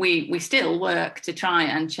we still work to try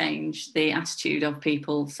and change the attitude of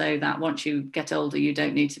people so that once you get older, you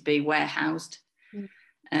don't need to be warehoused.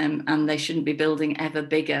 And they shouldn't be building ever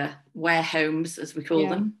bigger warehomes, as we call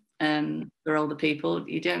them. for older people.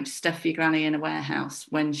 You don't stuff your granny in a warehouse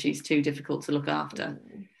when she's too difficult to look after.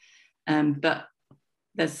 But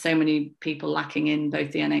there's so many people lacking in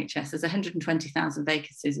both the NHS. There's 120,000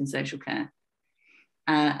 vacancies in social care.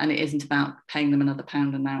 And it isn't about paying them another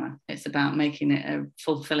 £1 an hour. It's about making it a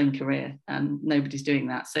fulfilling career, and nobody's doing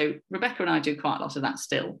that. So Rebecca and I do quite a lot of that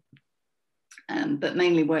still, but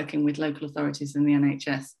mainly working with local authorities and the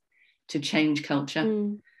NHS to change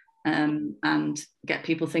culture and get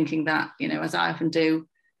people thinking that, you know, as I often do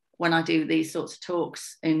when I do these sorts of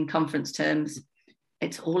talks in conference terms,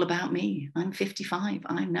 it's all about me. I'm 55.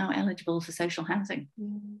 I'm now eligible for social housing.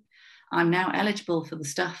 I'm now eligible for the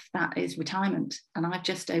stuff that is retirement, and I've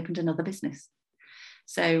just opened another business.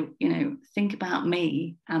 So, you know, think about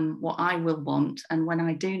me and what I will want. And when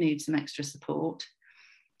I do need some extra support,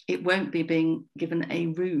 it won't be being given a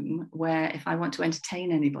room where if I want to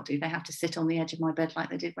entertain anybody, they have to sit on the edge of my bed like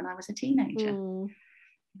they did when I was a teenager. You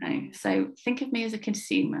know, so think of me as a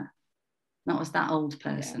consumer, not as that old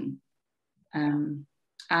person.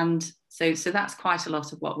 And so that's quite a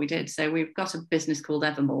lot of what we did. So we've got a business called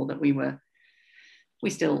Evermore that we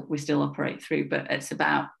still operate through, but it's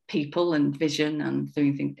about people and vision and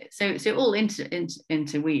doing things. So it all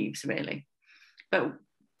interweaves really. But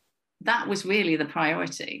that was really the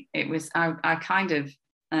priority. It was I kind of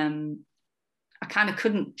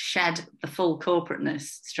couldn't shed the full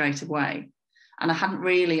corporateness straight away, and I hadn't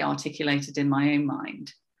really articulated in my own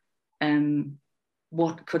mind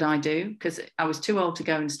what could I do, because I was too old to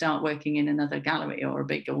go and start working in another gallery or a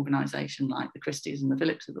big organisation like the Christie's and the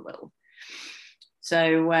Phillips of the world.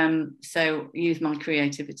 So use my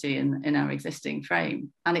creativity in our existing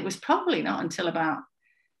frame. And it was probably not until about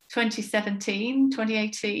 2017,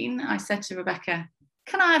 2018, I said to Rebecca,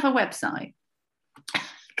 can I have a website?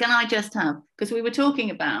 Can I just have, because we were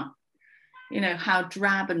talking about, you know, how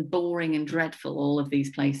drab and boring and dreadful all of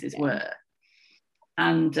these places were.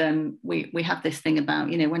 And we have this thing about,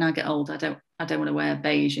 you know, when I get old, I don't want to wear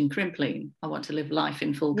beige and crimpling. I want to live life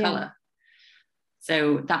in full colour.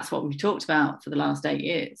 So that's what we've talked about for the last 8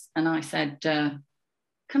 years. And I said, can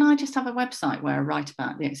I just have a website where I write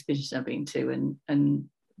about the exhibitions I've been to and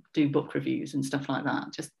do book reviews and stuff like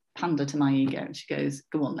that? Just pander to my ego. And she goes,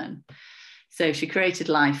 go on then. So she created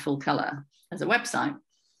Life Full Colour as a website.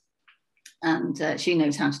 And she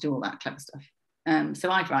knows how to do all that clever stuff. So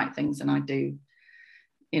I'd write things and I'd do,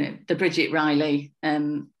 you know, the Bridget Riley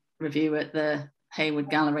review at the Hayward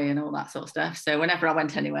Gallery and all that sort of stuff. So whenever I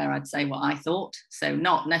went anywhere, I'd say what I thought. So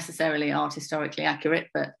not necessarily art historically accurate,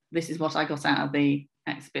 but this is what I got out of the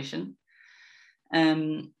exhibition.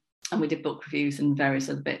 And we did book reviews and various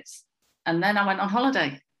other bits. And then I went on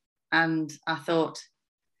holiday and I thought,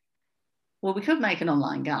 well, we could make an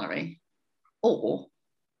online gallery,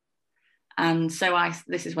 and so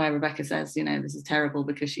this is where Rebecca says, you know, this is terrible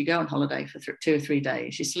because you go on holiday for 2 or 3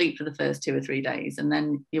 days, you sleep for the first 2 or 3 days, and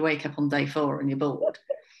then you wake up on day 4 and you're bored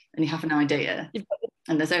and you have an idea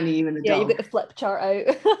and there's only you and the dog. You've got the flip chart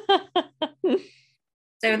out.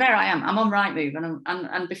 So there I am. I'm on Rightmove,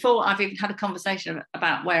 and before I've even had a conversation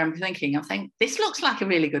about where I'm thinking, this looks like a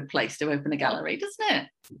really good place to open a gallery, doesn't it?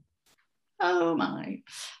 Oh my.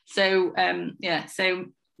 So so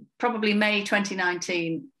probably May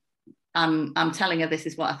 2019, I'm telling her this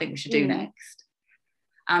is what I think we should do next.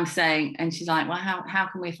 I'm saying, and she's like, well, how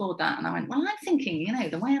can we afford that? And I went, well, I'm thinking, you know,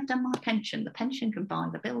 the way I've done my pension, the pension can buy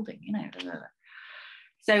the building, you know.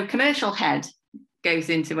 So commercial head goes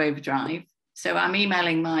into overdrive. So I'm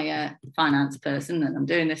emailing my finance person and I'm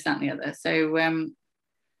doing this, that and the other. So, and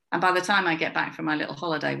by the time I get back from my little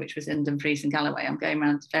holiday, which was in Dumfries and Galloway, I'm going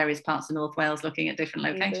around to various parts of North Wales looking at different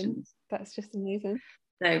locations. That's just amazing.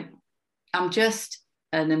 So I'm just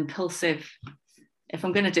an impulsive, if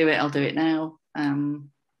I'm going to do it, I'll do it now. I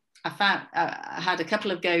had a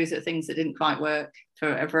couple of goes at things that didn't quite work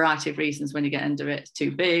for a variety of reasons. When you get under it,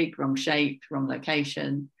 too big, wrong shape, wrong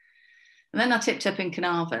location. And then I tipped up in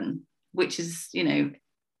Carnarvon, which is, you know,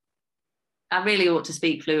 I really ought to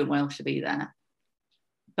speak fluent Welsh to be there.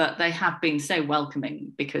 But they have been so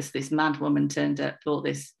welcoming because this mad woman turned up, bought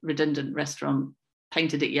this redundant restaurant,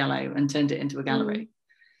 painted it yellow and turned it into a gallery.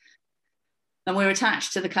 And we're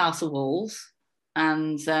attached to the castle walls.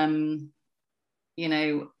 And, you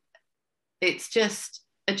know, it's just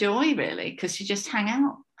a joy, really, because you just hang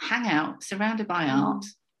out, surrounded by art.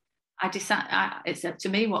 It's up to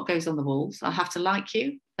me what goes on the walls. I have to like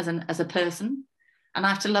you as a person, and I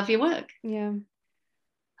have to love your work. Yeah.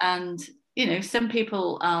 And, you know, some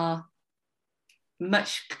people are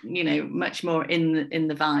much more in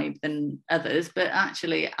the vibe than others, but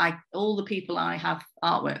actually all the people I have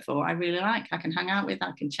artwork for, I really like. I can hang out with,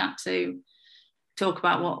 I can chat to, talk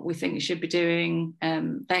about what we think we should be doing.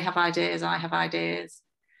 They have ideas, I have ideas.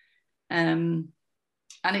 And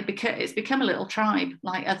it's become a little tribe,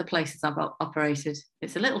 like other places I've operated.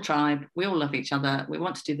 It's a little tribe. We all love each other. We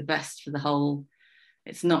want to do the best for the whole.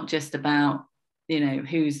 It's not just about,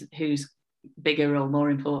 who's bigger or more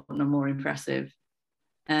important or more impressive.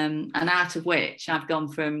 And out of which I've gone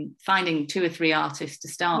from finding 2 or 3 artists to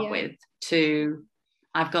start with to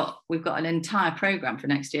we've got an entire program for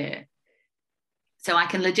next year. So I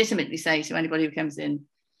can legitimately say to anybody who comes in,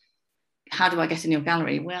 how do I get in your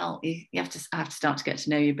gallery? Well, I have to start to get to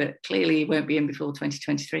know you, but clearly you won't be in before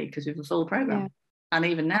 2023 because we have a full program. And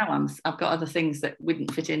even now I've got other things that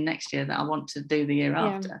wouldn't fit in next year that I want to do the year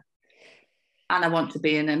after. And I want to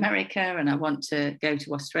be in America, and I want to go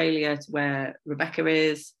to Australia, to where Rebecca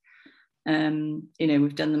is.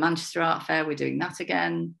 We've done the Manchester Art Fair. We're doing that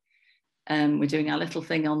again. We're doing our little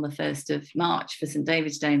thing on the 1st of March for St.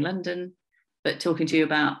 David's Day in London. But talking to you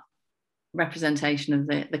about representation of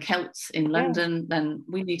the Celts in London, then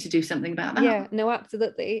we need to do something about that. Yeah, no,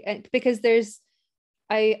 absolutely. Because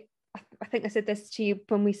I think I said this to you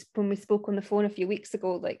when we spoke on the phone a few weeks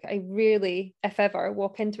ago. Like, I really, if ever,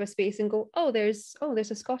 walk into a space and go, there's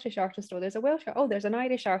a Scottish artist, or there's a Welsh, there's an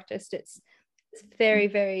Irish artist. It's very,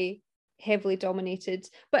 very heavily dominated.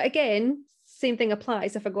 But again, same thing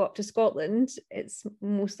applies. If I go up to Scotland, it's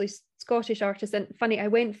mostly Scottish artists. And funny, I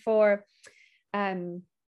went for a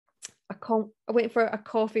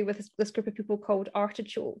coffee with this group of people called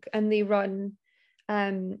Artichoke, and they run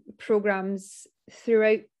programs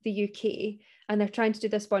throughout the UK, and they're trying to do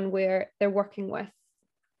this one where they're working with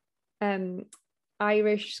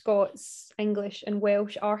Irish, Scots, English and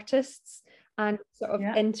Welsh artists, and sort of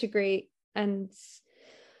integrate and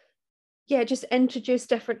just introduce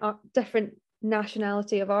different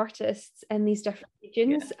nationality of artists in these different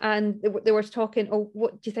regions. And they were talking,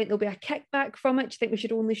 what do you think, there'll be a kickback from it? Do you think we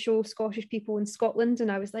should only show Scottish people in Scotland?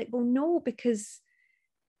 And I was like, well, no, because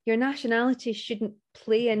your nationality shouldn't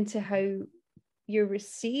play into how you're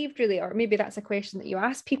received, really. Or maybe that's a question that you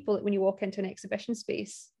ask people when you walk into an exhibition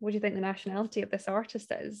space. What do you think the nationality of this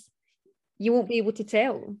artist is? You won't be able to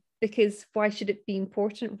tell, because why should it be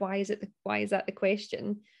important? Why is that the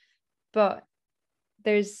question? But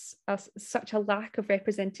there's such a lack of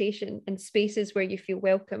representation in spaces where you feel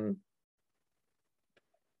welcome,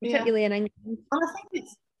 particularly in England. Well,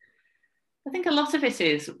 I think a lot of it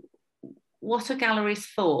is, what are galleries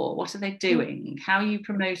for? What are they doing? How are you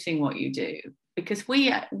promoting what you do? Because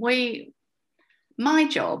my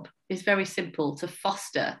job is very simple: to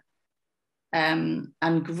foster and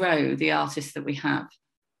grow the artists that we have.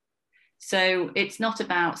 So it's not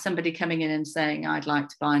about somebody coming in and saying, I'd like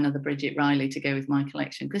to buy another Bridget Riley to go with my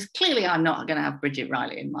collection, because clearly I'm not going to have Bridget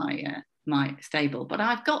Riley in my stable, but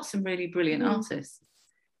I've got some really brilliant artists.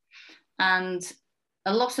 And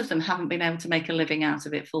a lot of them haven't been able to make a living out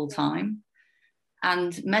of it full time.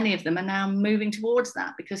 And many of them are now moving towards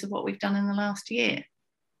that because of what we've done in the last year.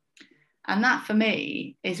 And that, for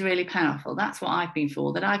me, is really powerful. That's what I've been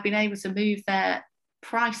for, that I've been able to move their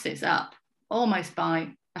prices up almost by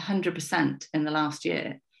 100% in the last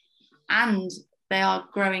year. And they are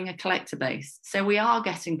growing a collector base. So we are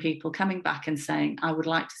getting people coming back and saying, I would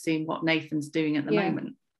like to see what Nathan's doing at the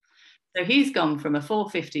moment. So he's gone from a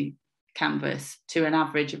 450 canvas to an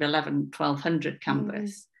average of 1,100-1,200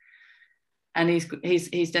 canvas. And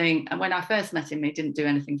he's doing, and when I first met him, he didn't do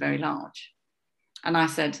anything very large. And I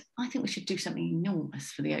said, I think we should do something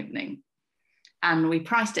enormous for the opening. And we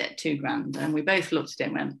priced it at $2,000, and we both looked at it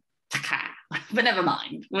and went, but never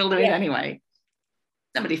mind, we'll do it anyway.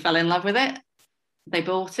 Somebody fell in love with it. They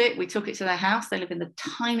bought it. We took it to their house. They live in the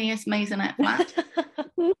tiniest maisonette flat.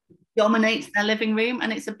 Dominates their living room,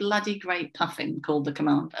 and it's a bloody great puffin called the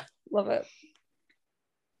Commander. Love it.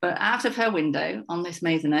 But out of her window on this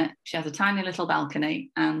maisonette, she has a tiny little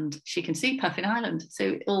balcony, and she can see Puffin Island. So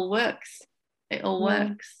it all works. It all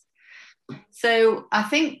works. So I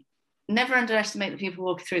think never underestimate the people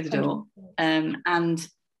walking through the door. And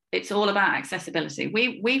it's all about accessibility.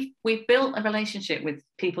 We've built a relationship with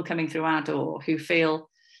people coming through our door who feel,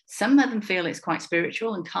 some of them feel it's quite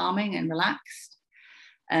spiritual and calming and relaxed.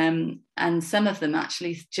 And some of them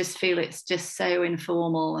actually just feel it's just so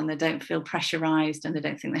informal, and they don't feel pressurized, and they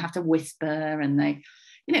don't think they have to whisper. And they,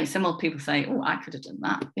 some old people say, oh, I could have done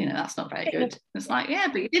that. That's not very good. It's like, yeah,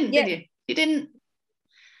 but you didn't, did you? You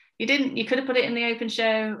didn't. You could have put it in the open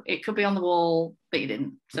show. It could be on the wall, but you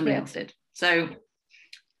didn't. Somebody else did. So,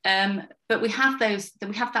 but we have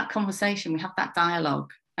that conversation. We have that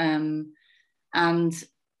dialogue. And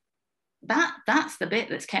that's the bit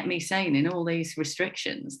that's kept me sane in all these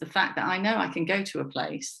restrictions. The fact that I know I can go to a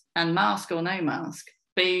place and, mask or no mask,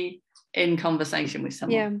 be in conversation with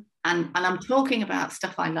someone. Yeah. And I'm talking about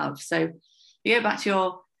stuff I love. So you go back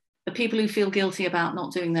to the people who feel guilty about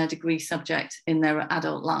not doing their degree subject in their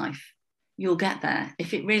adult life. You'll get there.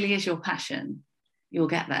 If it really is your passion, you'll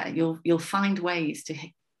get there. You'll find ways to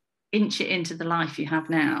inch it into the life you have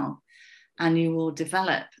now, and you will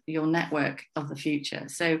develop your network of the future.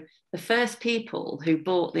 So the first people who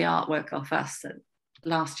bought the artwork off us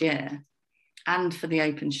last year and for the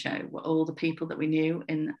open show were all the people that we knew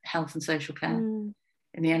in health and social care in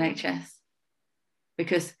the NHS.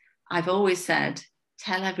 Because I've always said,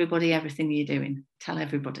 tell everybody everything you're doing. Tell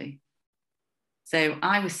everybody. So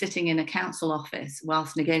I was sitting in a council office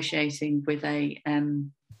whilst negotiating with a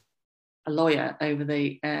lawyer over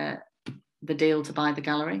the deal to buy the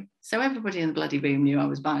gallery. So everybody in the bloody room knew I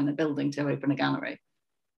was buying a building to open a gallery.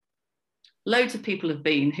 Loads of people have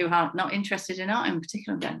been who are not interested in art in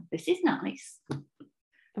particular. Going, this is nice.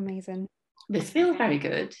 Amazing. This feels very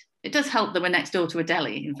good. It does help that we're next door to a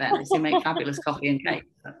deli, in fairness, who make fabulous coffee and cake.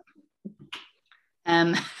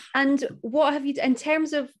 And what have you in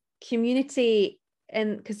terms of community?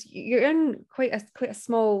 And because you're in quite a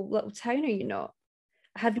small little town, are you not?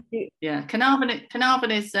 Have you? Yeah,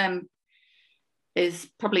 Carnarvon is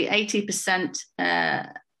probably 80%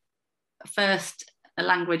 first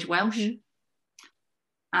language Welsh,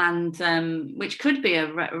 and which could be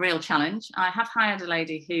a real challenge. I have hired a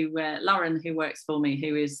lady who Lauren, who works for me,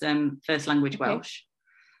 who is first language Welsh,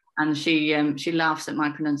 and she laughs at my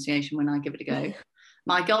pronunciation when I give it a go.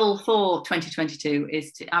 My goal for 2022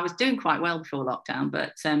 is I was doing quite well before lockdown,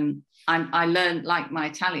 but I learned, like my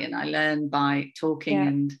Italian, I learned by talking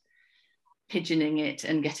and pigeoning it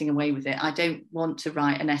and getting away with it. I don't want to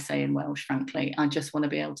write an essay in Welsh, frankly. I just want to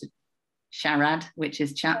be able to siarad, which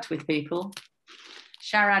is chat with people.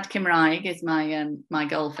 Siarad Cymraeg is my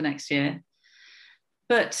goal for next year.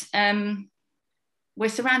 But we're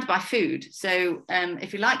surrounded by food. So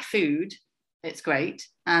if you like food, it's great.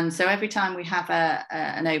 And so every time we have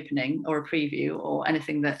an opening or a preview or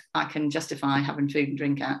anything that I can justify having food and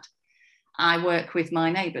drink at, I work with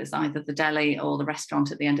my neighbours, either the deli or the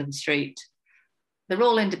restaurant at the end of the street. They're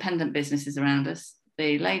all independent businesses around us.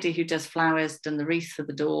 The lady who does flowers, done the wreath for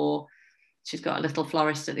the door. She's got a little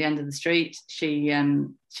florist at the end of the street. She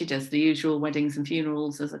does the usual weddings and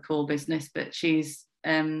funerals as a core business, but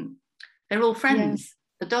they're all friends. Yes.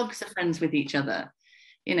 The dogs are friends with each other.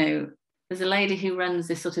 You know, there's a lady who runs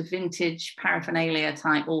this sort of vintage paraphernalia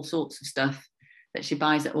type, all sorts of stuff that she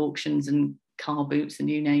buys at auctions and car boots and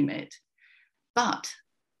you name it. But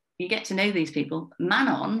you get to know these people.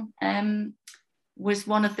 Manon was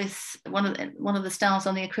one of the stars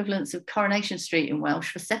on the equivalents of Coronation Street in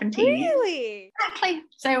Welsh for 17 years. Really? Exactly.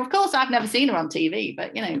 So of course I've never seen her on TV,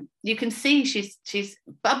 but you know, you can see she's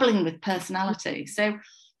bubbling with personality. So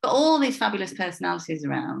got all these fabulous personalities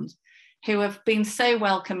around who have been so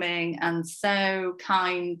welcoming and so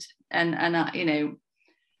kind, and you know,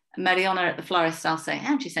 Mariana at the florist, I'll say,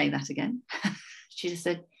 how do you say that again? She just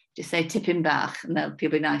said, just say Tipyn Bach, and they'll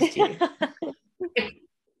be nice to you.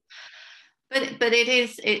 But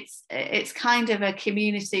it's kind of a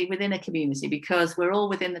community within a community, because we're all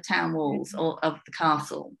within the town walls of the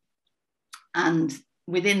castle, and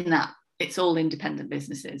within that it's all independent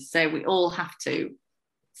businesses. So we all have to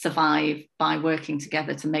survive by working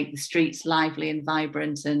together to make the streets lively and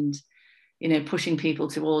vibrant, and you know, pushing people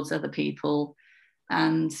towards other people.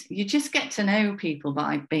 And you just get to know people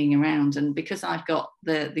by being around. And because I've got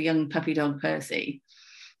the young puppy dog Percy,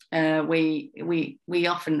 we're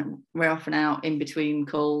often out in between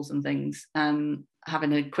calls and things,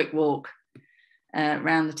 having a quick walk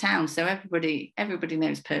around the town. So everybody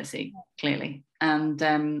knows Percy clearly, and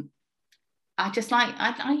I just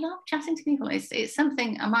I love chatting to people. It's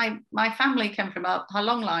something. My family came from a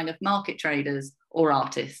long line of market traders or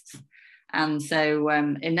artists, and so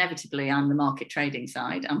inevitably I'm the market trading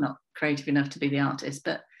side. I'm not creative enough to be the artist,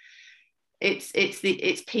 but it's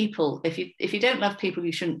people. If you don't love people,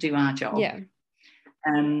 you shouldn't do our job. Yeah.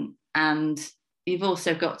 And you've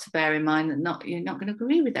also got to bear in mind that you're not going to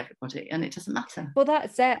agree with everybody, and it doesn't matter. Well,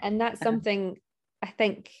 that's it, and that's something I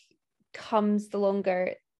think comes the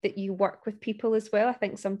longer that you work with people as well. I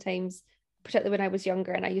think sometimes, particularly when I was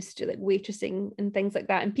younger and I used to do like waitressing and things like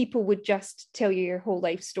that, and people would just tell you your whole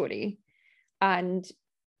life story, and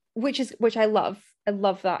which I love. I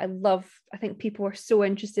love that. I think people are so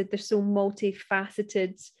interested. They're so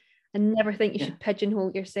multifaceted, and never think you should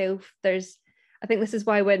pigeonhole yourself. I think this is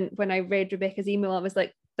why when I read Rebecca's email, I was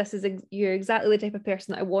like, you're exactly the type of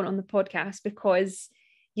person that I want on the podcast, because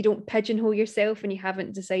you don't pigeonhole yourself and you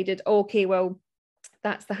haven't decided, okay, well,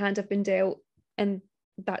 that's the hand I've been dealt and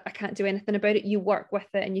that I can't do anything about it. You work with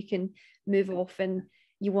it and you can move off, and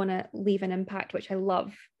you want to leave an impact, which I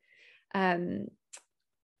love.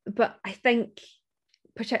 But I think,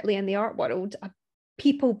 particularly in the art world,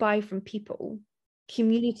 people buy from people.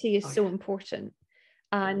 Community is so important.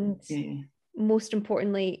 And most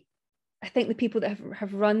importantly, I think the people that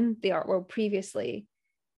have run the art world previously,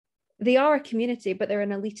 they are a community, but they're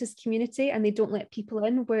an elitist community and they don't let people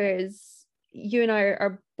in. Whereas you and I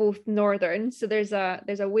are both Northern. So there's a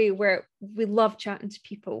way where we love chatting to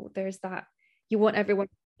people. There's that, you want everyone.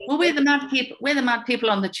 Well, we're the mad people. We're the mad people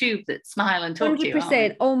on the tube that smile and talk 100%. To you.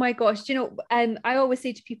 100%. Oh my gosh. Do you know, I always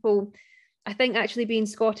say to people, I think actually being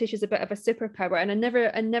Scottish is a bit of a superpower. And I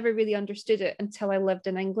never really understood it until I lived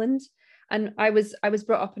in England. And I was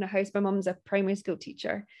brought up in a house. My mum's a primary school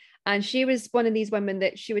teacher. And she was one of these women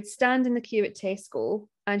that she would stand in the queue at Tesco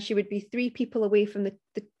and she would be 3 people away from the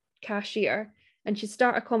cashier. And she'd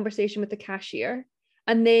start a conversation with the cashier.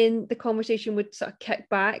 And then the conversation would sort of kick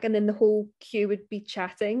back and then the whole queue would be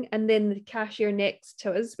chatting. And then the cashier next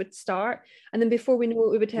to us would start. And then before we know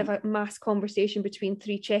it, we would have a mass conversation between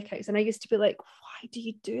 3 checkouts. And I used to be like, why do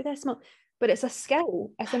you do this, Mum? But it's a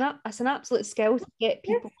skill. It's an absolute skill to get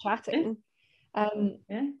people chatting,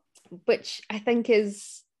 which I think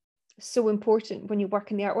is so important when you work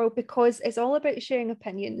in the art world, because it's all about sharing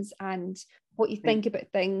opinions and what you think about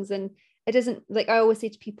things. And it doesn't, like I always say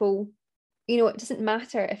to people, you know, it doesn't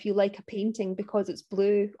matter if you like a painting because it's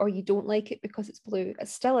blue or you don't like it because it's blue.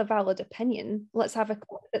 It's still a valid opinion. Let's have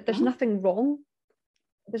there's nothing wrong.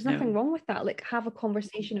 There's nothing wrong with that. Like, have a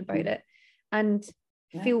conversation about it and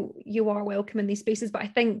feel you are welcome in these spaces. But I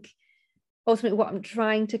think ultimately what I'm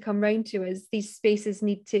trying to come round to is these spaces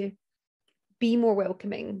need to be more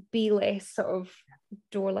welcoming, be less sort of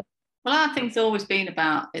door-like. Well, our thing's always been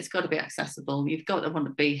about, it's got to be accessible. You've got to want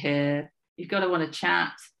to be here. You've got to want to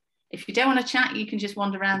chat. If you don't want to chat, you can just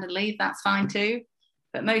wander around and leave. That's fine too.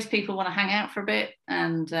 But most people want to hang out for a bit.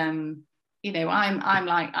 And, you know, I'm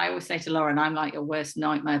like, I always say to Lauren, I'm like your worst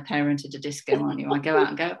nightmare parent at a disco, aren't you? I go out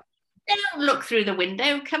and go, don't look through the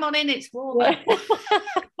window. Come on in, it's warmer.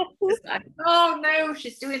 It's like, oh no,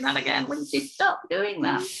 she's doing that again. Wouldn't she stop doing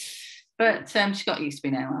that? But she got used to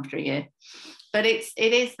me now after a year. But it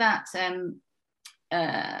is that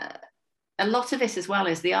a lot of this as well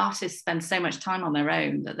is the artists spend so much time on their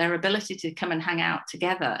own that their ability to come and hang out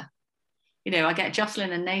together. You know, I get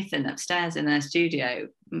Jocelyn and Nathan upstairs in their studio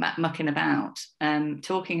mucking about,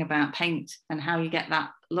 talking about paint and how you get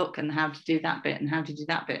that look and how to do that bit and how to do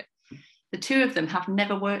that bit. The two of them have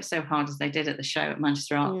never worked so hard as they did at the show at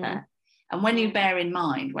Manchester Art Fair. And when you bear in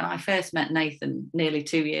mind, when I first met Nathan nearly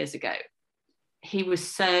 2 years ago, he was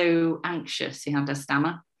so anxious. He had a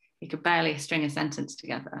stammer. He could barely string a sentence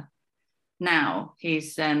together. Now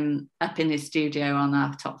he's up in his studio on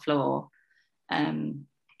our top floor,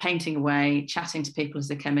 painting away, chatting to people as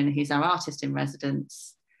they come in. He's our artist in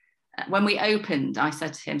residence. When we opened, I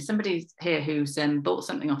said to him, somebody's here who's bought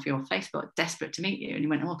something off your Facebook, desperate to meet you. And he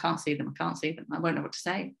went, oh, I can't see them. I won't know what to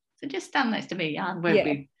say. So just stand next to me.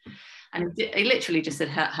 And he literally just said,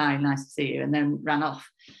 hi, nice to see you, and then ran off.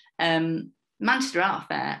 Manchester Art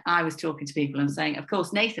Fair, I was talking to people and saying, of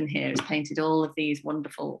course, Nathan here has painted all of these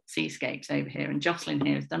wonderful seascapes over here, and Jocelyn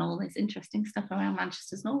here has done all this interesting stuff around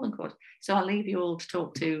Manchester's Northern Quarter. So I'll leave you all to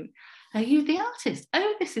talk to, are you the artist?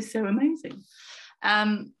 Oh, this is so amazing.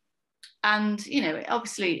 And, you know, it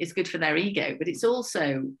obviously is good for their ego, but it's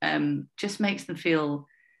also just makes them feel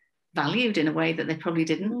valued in a way that they probably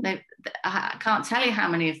didn't. I can't tell you how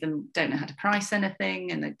many of them don't know how to price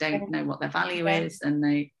anything, and they don't know what their value is, and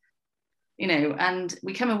they, you know, and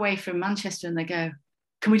we come away from Manchester and they go,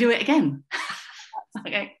 can we do it again?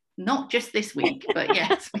 Okay, not just this week, but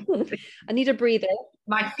yes. I need a breather.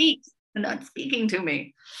 My feet are not speaking to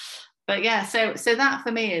me. But yeah, so that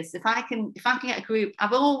for me is, if I can get a group,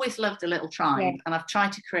 I've always loved a little tribe, and I've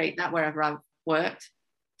tried to create that wherever I've worked.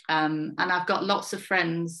 And I've got lots of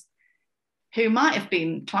friends who might have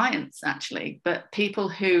been clients actually, but people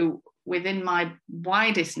who within my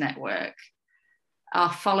widest network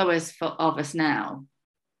are followers of us now.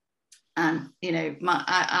 And, you know,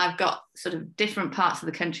 I've got sort of different parts of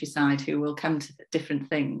the countryside who will come to different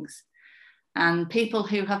things. And people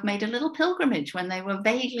who have made a little pilgrimage when they were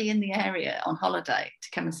vaguely in the area on holiday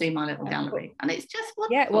to come and see my little gallery. And it's just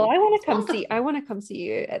wonderful. Yeah, well, I want to come see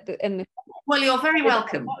you in the Well, you're very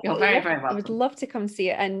welcome. You're very, very welcome. I would love to come see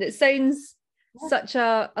it. And it sounds such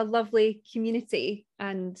a lovely community.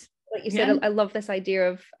 And like you said, I love this idea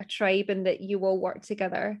of a tribe, and that you all work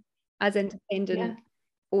together as independent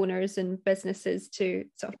owners and businesses to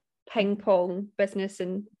sort of ping pong business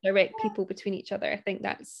and direct people between each other. I think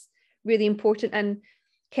that's really important, and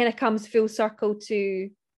kind of comes full circle to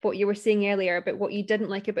what you were saying earlier about what you didn't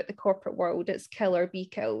like about the corporate world. It's kill or be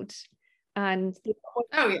killed. And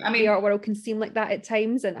the art world can seem like that at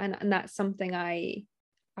times, and that's something I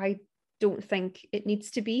don't think it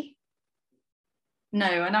needs to be. No,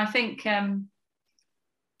 and I think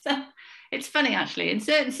so it's funny actually. In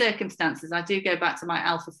certain circumstances, I do go back to my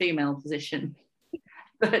alpha female position,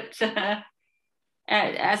 but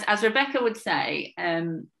as Rebecca would say,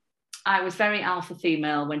 I was very alpha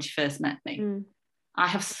female when she first met me. I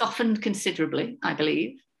have softened considerably, I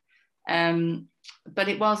believe. But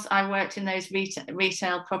I worked in those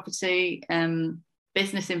retail property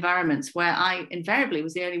business environments where I invariably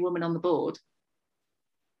was the only woman on the board.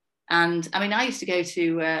 And I mean, I used to go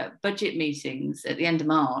to budget meetings at the end of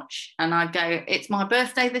March, and I'd go, it's my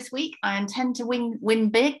birthday this week. I intend to win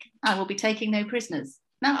big. I will be taking no prisoners.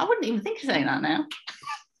 Now, I wouldn't even think of saying that now.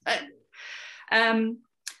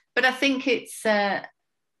 But I think it's,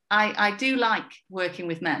 I do like working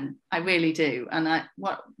with men. I really do. And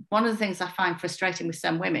one of the things I find frustrating with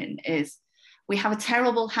some women is we have a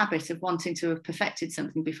terrible habit of wanting to have perfected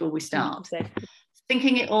something before we start.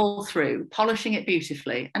 Thinking it all through, polishing it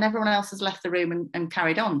beautifully, and everyone else has left the room and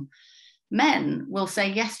carried on. Men will say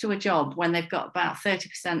yes to a job when they've got about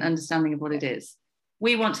 30% understanding of what it is.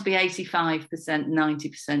 We want to be 85%,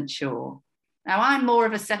 90% sure. Now, I'm more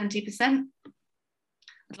of a 70%.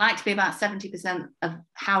 I'd like to be about 70% of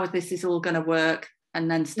how this is all going to work and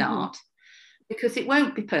then start, because it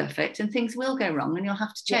won't be perfect and things will go wrong and you'll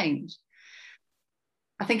have to change.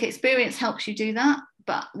 I think experience helps you do that.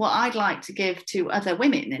 But what I'd like to give to other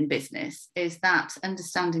women in business is that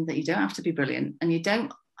understanding that you don't have to be brilliant and you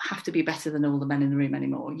don't have to be better than all the men in the room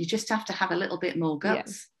anymore. You just have to have a little bit more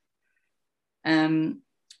guts. And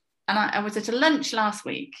I was at a lunch last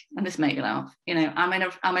week, and this made me laugh. You know, I'm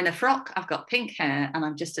in a frock, I've got pink hair, and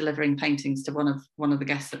I'm just delivering paintings to one of the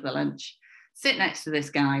guests at the lunch. Sit next to this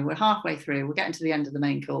guy. We're halfway through. We're getting to the end of the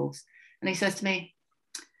main course, and he says to me,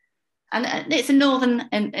 and it's a northern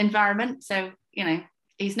environment, so you know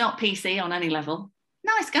he's not PC on any level.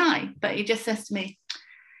 Nice guy, but he just says to me,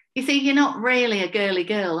 "You see, you're not really a girly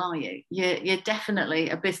girl, are you? You're definitely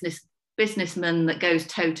a businessman that goes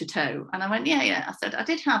toe to toe." And I went, yeah. I said, I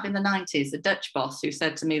did have in the 90s a Dutch boss who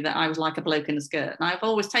said to me that I was like a bloke in a skirt, and I've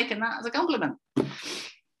always taken that as a compliment,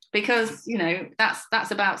 because you know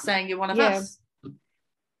that's about saying you're one of us.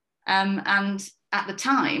 And at the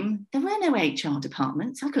time there were no HR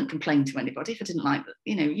departments. I couldn't complain to anybody if I didn't like that.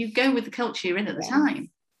 You know, you go with the culture you're in at the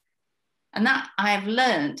time, and that I have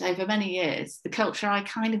learned over many years the culture I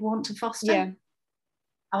kind of want to foster.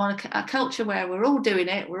 I want a culture where we're all doing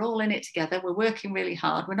it, we're all in it together, we're working really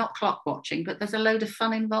hard, we're not clock watching, but there's a load of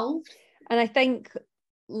fun involved. And I think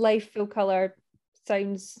Life Full Colour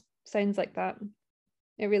sounds like that.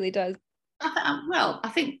 It really does. I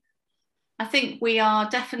think we are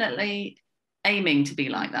definitely aiming to be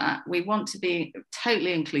like that. We want to be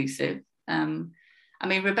totally inclusive. I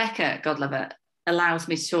mean, Rebecca, God love her, allows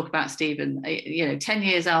me to talk about Stephen, you know, 10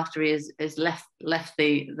 years after he has left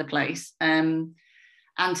the place.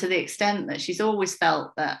 And to the extent that she's always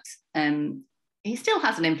felt that he still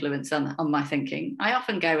has an influence on my thinking. I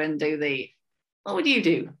often go and do what would you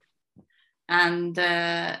do? And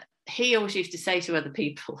he always used to say to other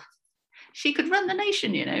people, she could run the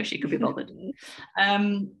nation, you know, she could be bothered.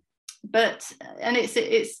 But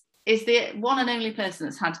it's the one and only person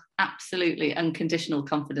that's had absolutely unconditional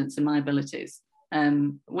confidence in my abilities,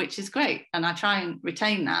 which is great. And I try and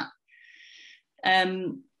retain that.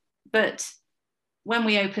 But when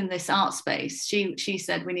we opened this art space, she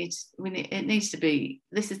said it needs to be,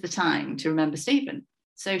 this is the time to remember Stephen.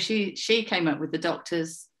 So she came up with the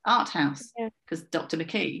Doctor's Art House, because Dr.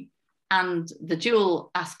 McKee, and the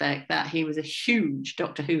dual aspect that he was a huge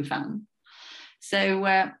Doctor Who fan. So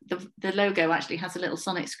the logo actually has a little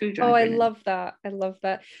sonic screwdriver. Oh, I love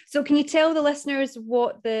that. So can you tell the listeners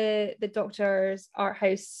what the Doctor's Art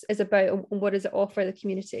House is about, and what does it offer the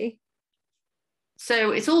community?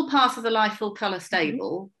 So it's all part of the Life Full Colour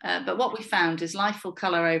stable, but what we found is Life Full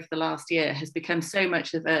Colour over the last year has become so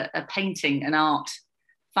much of a painting and art,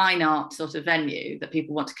 fine art sort of venue that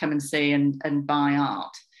people want to come and see and buy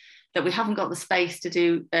art, that we haven't got the space to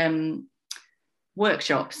do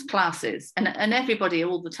workshops, classes, and everybody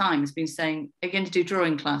all the time has been saying, are you going to do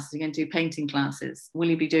drawing classes? Are you going to do painting classes? Will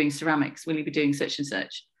you be doing ceramics? Will you be doing such and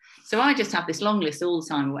such? So I just have this long list all the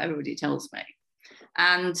time of what everybody tells me.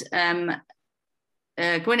 And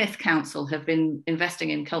Gwynedd Council have been investing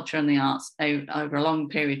in culture and the arts over a long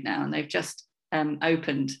period now, and they've just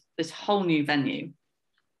opened this whole new venue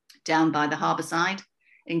down by the harbour side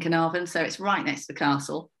in Carnarvon. So it's right next to the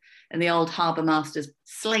castle, and the old harbour master's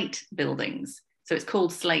slate buildings. So it's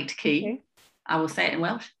called Slate Quay. I will say it in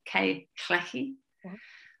Welsh, Cei Llechi.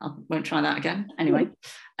 I won't try that again. Anyway,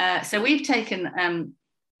 so we've taken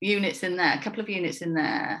units in there, a couple of units in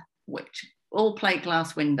there, which all plate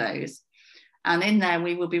glass windows. And in there,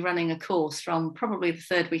 we will be running a course from probably the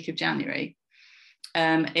 3rd week of January.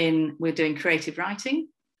 We're doing creative writing.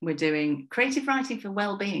 We're doing creative writing for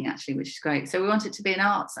well-being, actually, which is great. So we want it to be an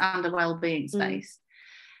arts and a well-being space.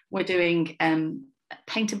 We're doing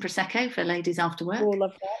paint and prosecco for ladies after work. Oh,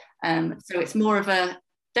 love that. So it's more of a,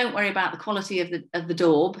 don't worry about the quality of the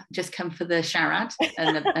daub, just come for the charad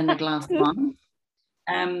and the glass of wine.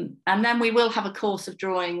 And then we will have a course of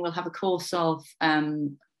drawing. We'll have a course of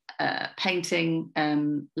painting,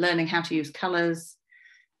 learning how to use colours.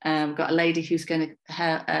 We've got a lady who's going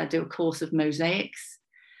to do a course of mosaics.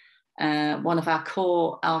 One of our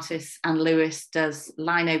core artists, Anne Lewis, does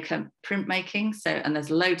lino printmaking. So, and there's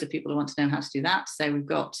loads of people who want to know how to do that. So we've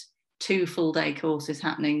got 2 full-day courses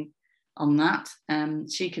happening on that.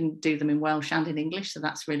 She can do them in Welsh and in English, so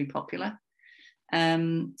that's really popular.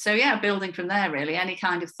 So yeah, building from there really. Any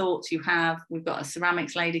kind of thoughts you have. We've got a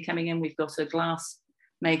ceramics lady coming in. We've got a glass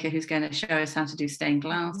maker who's going to show us how to do stained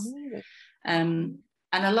glass.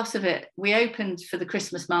 And a lot of it, we opened for the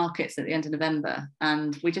Christmas markets at the end of November,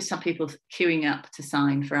 and we just had people queuing up to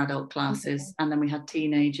sign for adult classes. And then we had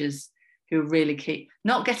teenagers who really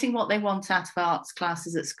not getting what they want out of arts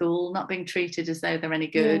classes at school, not being treated as though they're any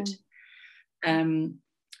good.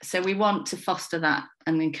 So we want to foster that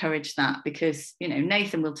and encourage that, because, you know,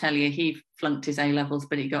 Nathan will tell you he flunked his A-levels,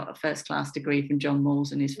 but he got a first-class degree from John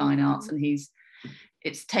Moores in his fine arts, and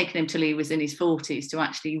it's taken him till he was in his 40s to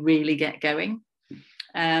actually really get going.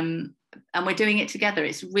 And we're doing it together.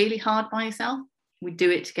 It's really hard by yourself. We do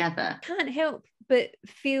it together. Can't help but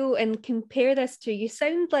feel and compare this to, you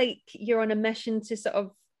sound like you're on a mission to sort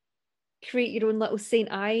of create your own little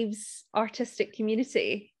St. Ives artistic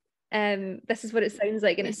community. This is what it sounds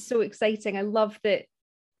like, and it's so exciting. I love that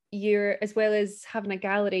you're, as well as having a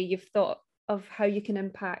gallery, you've thought of how you can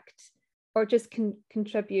impact or just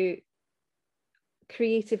contribute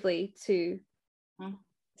creatively to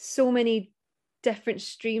so many different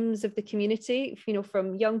streams of the community, you know,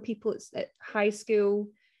 from young people at high school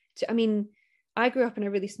to, I mean, I grew up in a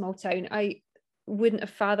really small town. I wouldn't have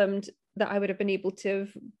fathomed that I would have been able to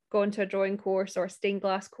have gone to a drawing course or a stained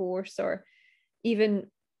glass course, or even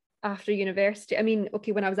after university. I mean,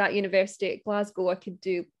 okay, when I was at university at Glasgow, I could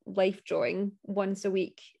do life drawing once a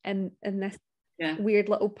week in this weird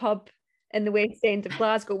little pub in the West End of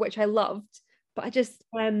Glasgow, which I loved. But I just,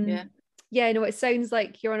 no, it sounds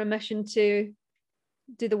like you're on a mission to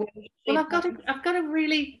do the work. Well, I've got a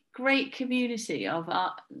really great community of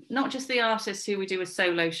not just the artists who we do a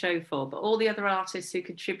solo show for, but all the other artists who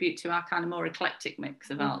contribute to our kind of more eclectic mix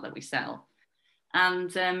of art that we sell.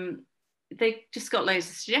 And they just got loads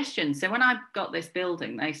of suggestions. So when I got this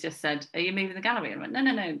building, they just said, "Are you moving the gallery?" And I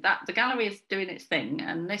went, no, that the gallery is doing its thing,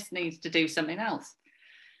 and this needs to do something else.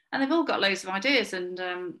 And they've all got loads of ideas, and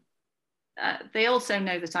they also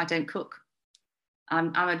know that I don't cook.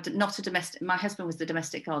 I'm not a domestic. My husband was the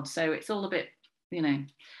domestic god, so it's all a bit, you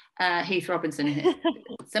know, Heath Robinson here.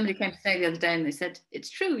 Somebody came to say the other day, and they said, "It's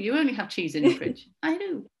true, you only have cheese in your fridge." I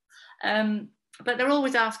do. But they're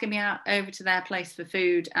always asking me out over to their place for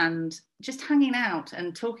food and just hanging out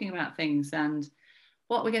and talking about things and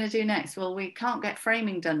what we're going to do next. Well, we can't get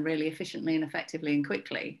framing done really efficiently and effectively and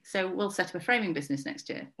quickly, so we'll set up a framing business next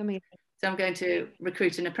year. Amazing. So I'm going to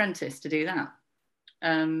recruit an apprentice to do that.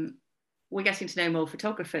 We're getting to know more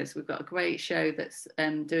photographers. We've got a great show that's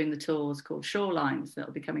doing the tours called Shorelines that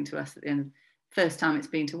will be coming to us at the end of the first time it's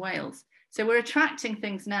been to Wales. So we're attracting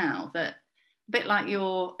things now that, a bit like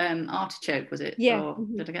your artichoke, was it? Yeah. Or,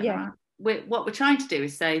 did I get that right? What we're trying to do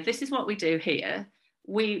is say, this is what we do here.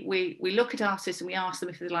 We look at artists and we ask them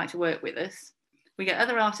if they'd like to work with us. We get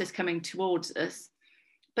other artists coming towards us,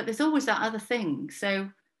 but there's always that other thing. So,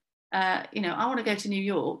 you know, I want to go to New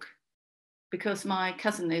York because my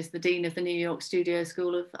cousin is the dean of the New York Studio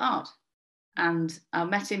School of Art. And I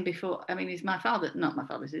met him before. I mean, he's not my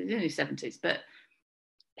father, he's in his 70s, but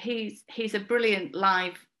he's a brilliant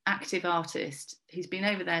live active artist. He's been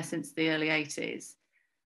over there since the early 80s.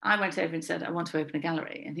 I went over and said, "I want to open a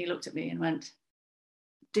gallery." And he looked at me and went,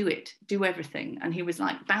 "Do it, do everything." And he was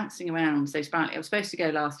like bouncing around so sprightly. I was supposed to go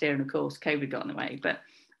last year, and of course, COVID got in the way. But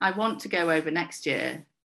I want to go over next year,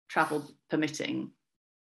 travel permitting,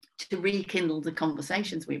 to rekindle the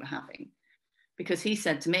conversations we were having. Because he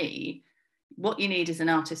said to me, "What you need is an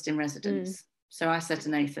artist in residence." So I said to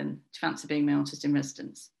Nathan, "Do you fancy being my artist in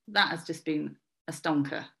residence?" That has just been a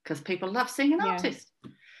stonker because people love seeing an artist.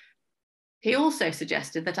 He also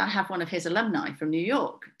suggested that I have one of his alumni from New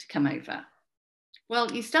York to come over. Well,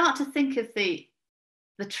 you start to think of the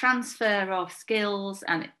transfer of skills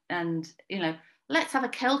and let's have a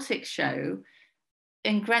Celtic show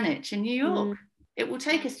in Greenwich in New York. It will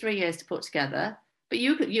take us 3 years to put together, but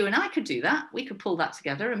you and I could do that. We could pull that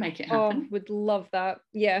together and make it happen. Oh, would love that.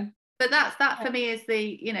 Yeah. But that for me is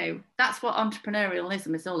that's what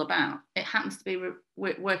entrepreneurialism is all about. It happens to be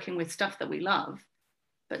working with stuff that we love,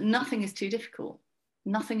 but nothing is too difficult.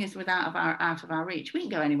 Nothing is out of our reach. We can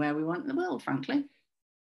go anywhere we want in the world, frankly.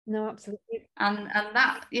 No, absolutely. And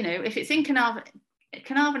that, if it's in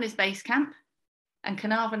Carnarvon is base camp, and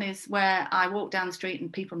Carnarvon is where I walk down the street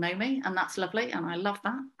and people know me, and that's lovely, and I love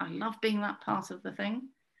that. I love being that part of the thing.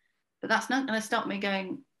 But that's not going to stop me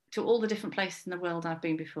going to all the different places in the world I've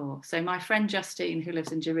been before. So my friend Justine, who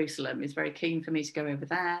lives in Jerusalem, is very keen for me to go over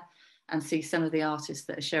there and see some of the artists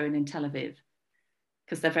that are showing in Tel Aviv,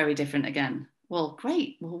 because they're very different again. Well,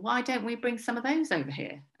 great. Well, why don't we bring some of those over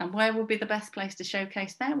here? And where will be the best place to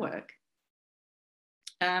showcase their work?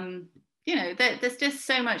 There's just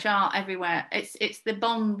so much art everywhere. It's the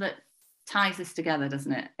bond that ties us together,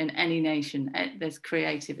 doesn't it? In any nation, there's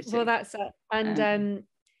creativity. Well, that's it. And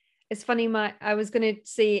it's funny. I was going to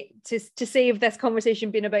say to save this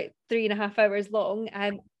conversation being about 3.5 hours long.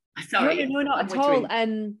 Sorry, no, not at all.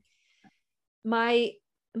 My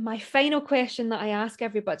final question that I ask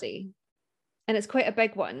everybody, and it's quite a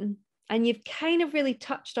big one, and you've kind of really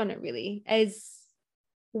touched on it, really, is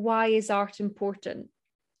why is art important?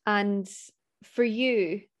 And for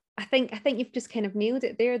you, I think you've just kind of nailed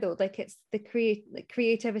it there, though. Like, it's the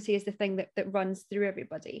creativity is the thing that runs through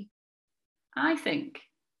everybody. I think,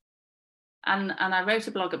 and I wrote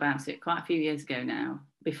a blog about it quite a few years ago now,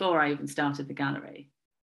 before I even started the gallery.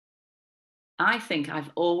 I think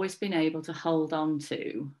I've always been able to hold on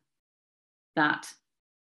to that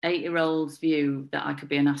 8-year-old's view that I could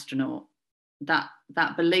be an astronaut, that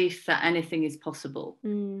belief that anything is possible.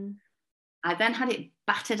 I then had it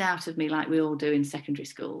battered out of me like we all do in secondary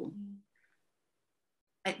school.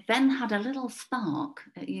 It then had a little spark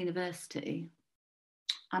at university,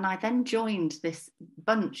 and I then joined this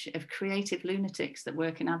bunch of creative lunatics that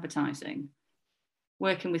work in advertising,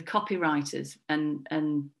 working with copywriters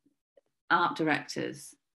and art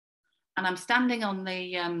directors. And I'm standing on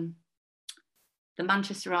the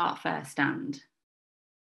Manchester Art Fair stand,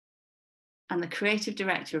 and the creative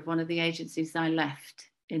director of one of the agencies I left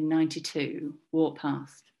in 92 walked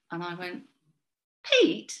past, and I went,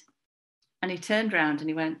 "Pete?" And he turned around and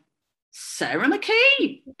he went, "Sarah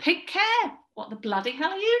McKee, Pig Care, what the bloody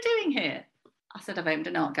hell are you doing here?" I said, "I've opened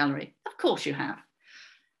an art gallery." "Of course you have."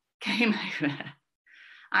 Came over.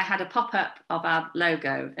 I had a pop-up of our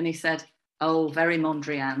logo, and he said, "Oh, very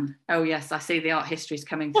Mondrian. Oh yes, I see the art history's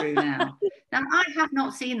coming through now." Now, I have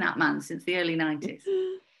not seen that man since the early 90s.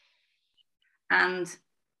 And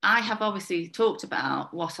I have obviously talked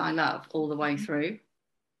about what I love all the way through.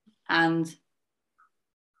 And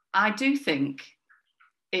I do think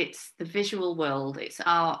it's the visual world, it's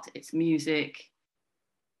art, it's music,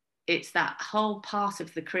 it's that whole part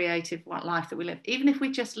of the creative life that we live. Even if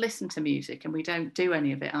we just listen to music and we don't do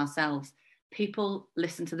any of it ourselves, people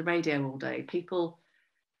listen to the radio all day. People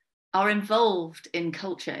are involved in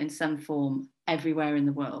culture in some form everywhere in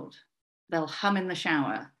the world. They'll hum in the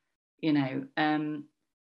shower,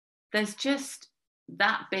 there's just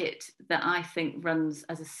that bit that I think runs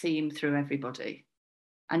as a theme through everybody,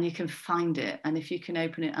 and you can find it. And if you can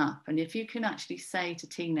open it up, and if you can actually say to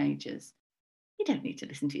teenagers, you don't need to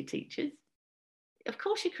listen to your teachers. Of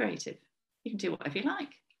course you're creative. You can do whatever you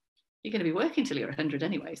like. You're going to be working till you're 100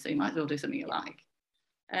 anyway, so you might as well do something you like.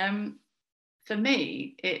 For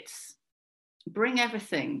me, it's bring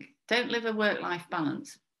everything. Don't live a work-life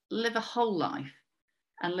balance. Live a whole life,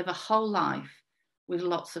 and live a whole life with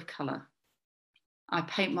lots of colour. I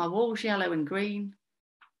paint my walls yellow and green.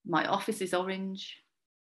 My office is orange.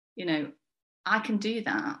 I can do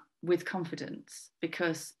that with confidence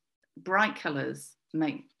because bright colours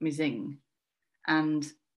make me zing.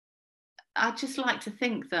 And I just like to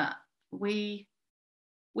think that we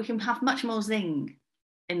can have much more zing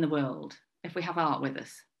in the world if we have art with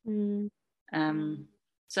us.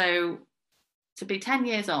 So to be 10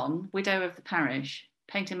 years on, widow of the parish,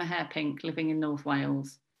 painting my hair pink, living in North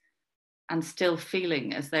Wales, and still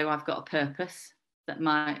feeling as though I've got a purpose, that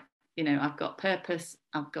I've got purpose,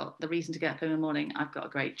 I've got the reason to get up in the morning, I've got a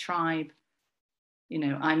great tribe.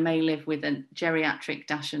 I may live with a geriatric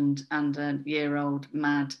dachshund and a year-old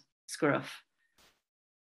mad scruff.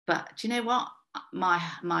 But do you know what? My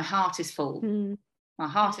heart is full. My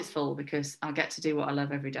heart is full because I get to do what I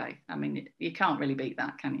love every day. I mean, you can't really beat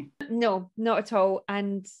that, can you? No, not at all.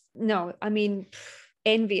 And no, I mean,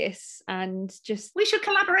 envious and just... We should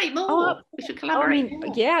collaborate more. We should collaborate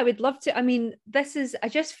more. Yeah, I would love to. I mean, I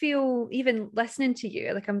just feel, even listening to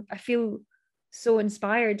you, like I feel so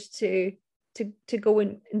inspired to go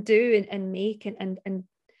and do and make and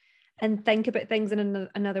think about things in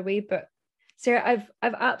another way. But Sarah,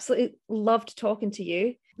 I've absolutely loved talking to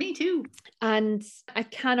you. Me too. And I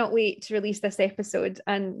cannot wait to release this episode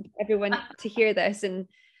and everyone to hear this. And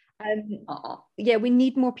yeah, we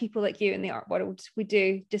need more people like you in the art world. We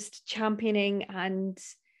do, just championing and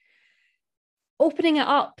opening it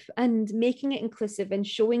up and making it inclusive and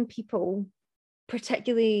showing people,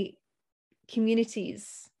 particularly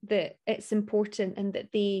communities, that it's important and that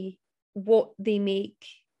what they make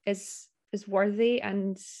is worthy.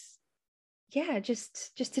 And yeah,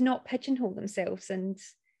 just to not pigeonhole themselves, and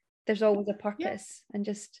there's always a purpose, and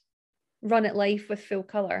just run at life with full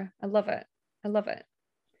colour. I love it.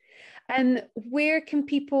 Where can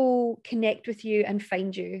people connect with you and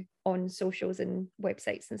find you on socials and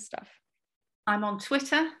websites and stuff? I'm on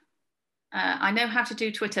Twitter. I know how to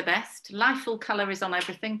do Twitter best. Life Full Colour is on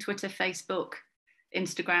everything: Twitter, Facebook,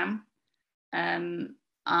 Instagram. I'm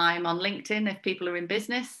on LinkedIn if people are in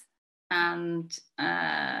business. And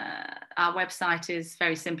our website is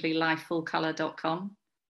very simply lifefullcolour.com.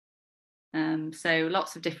 So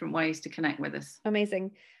lots of different ways to connect with us.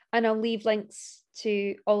 Amazing. And I'll leave links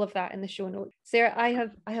to all of that in the show notes. Sarah, I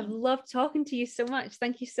have loved talking to you so much.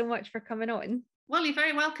 Thank you so much for coming on. Well, you're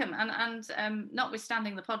very welcome. And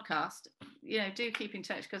notwithstanding the podcast, do keep in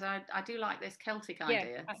touch, because I do like this Celtic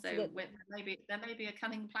idea. So there may be a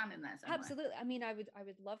cunning plan in there somewhere. Absolutely. I mean, I would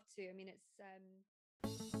love to. I mean, it's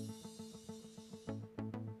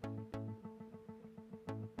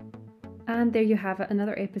And there you have it,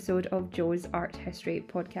 another episode of Jo's Art History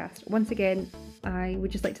podcast. Once again, I would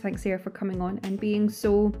just like to thank Sarah for coming on and being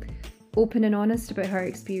so open and honest about her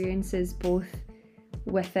experiences, both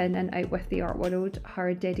within and out with the art world,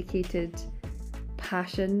 her dedicated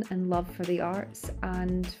passion and love for the arts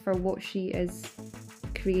and for what she is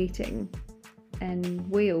creating in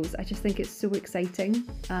Wales. I just think it's so exciting,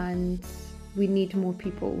 and we need more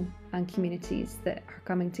people and communities that are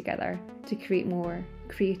coming together to create more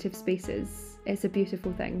creative spaces. It's a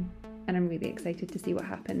beautiful thing, and I'm really excited to see what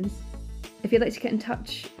happens. If you'd like to get in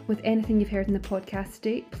touch with anything you've heard in the podcast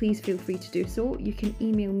today, please feel free to do so. You can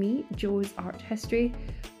email me,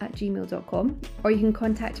 joesarthistory@gmail.com, or you can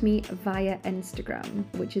contact me via Instagram,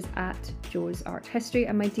 which is @joesarthistory,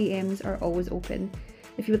 and my DMs are always open.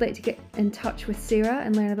 If you would like to get in touch with Sarah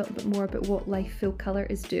and learn a little bit more about what Life Full Colour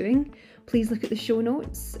is doing, please look at the show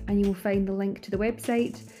notes and you will find the link to the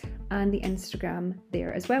website and the Instagram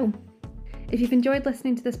there as well. If you've enjoyed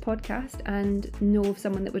listening to this podcast and know of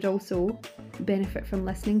someone that would also benefit from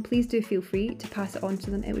listening, please do feel free to pass it on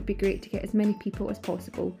to them. It would be great to get as many people as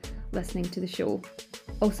possible listening to the show.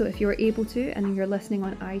 Also, if you're able to and you're listening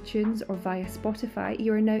on iTunes or via Spotify,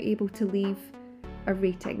 you are now able to leave a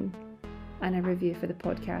rating and a review for the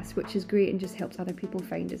podcast, which is great and just helps other people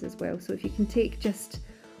find us as well. So if you can take just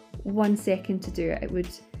 1 second to do it, it would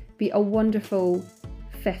be a wonderful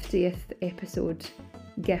 50th episode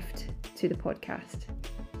gift to the podcast.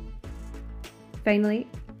 Finally,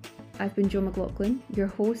 I've been Jo McLaughlin, your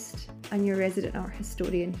host and your resident art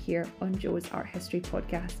historian here on Jo's Art History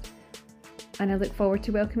podcast, and I look forward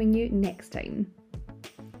to welcoming you next time.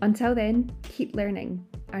 Until then, keep learning,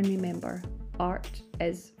 and remember, art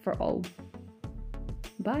is for all.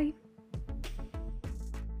 Bye.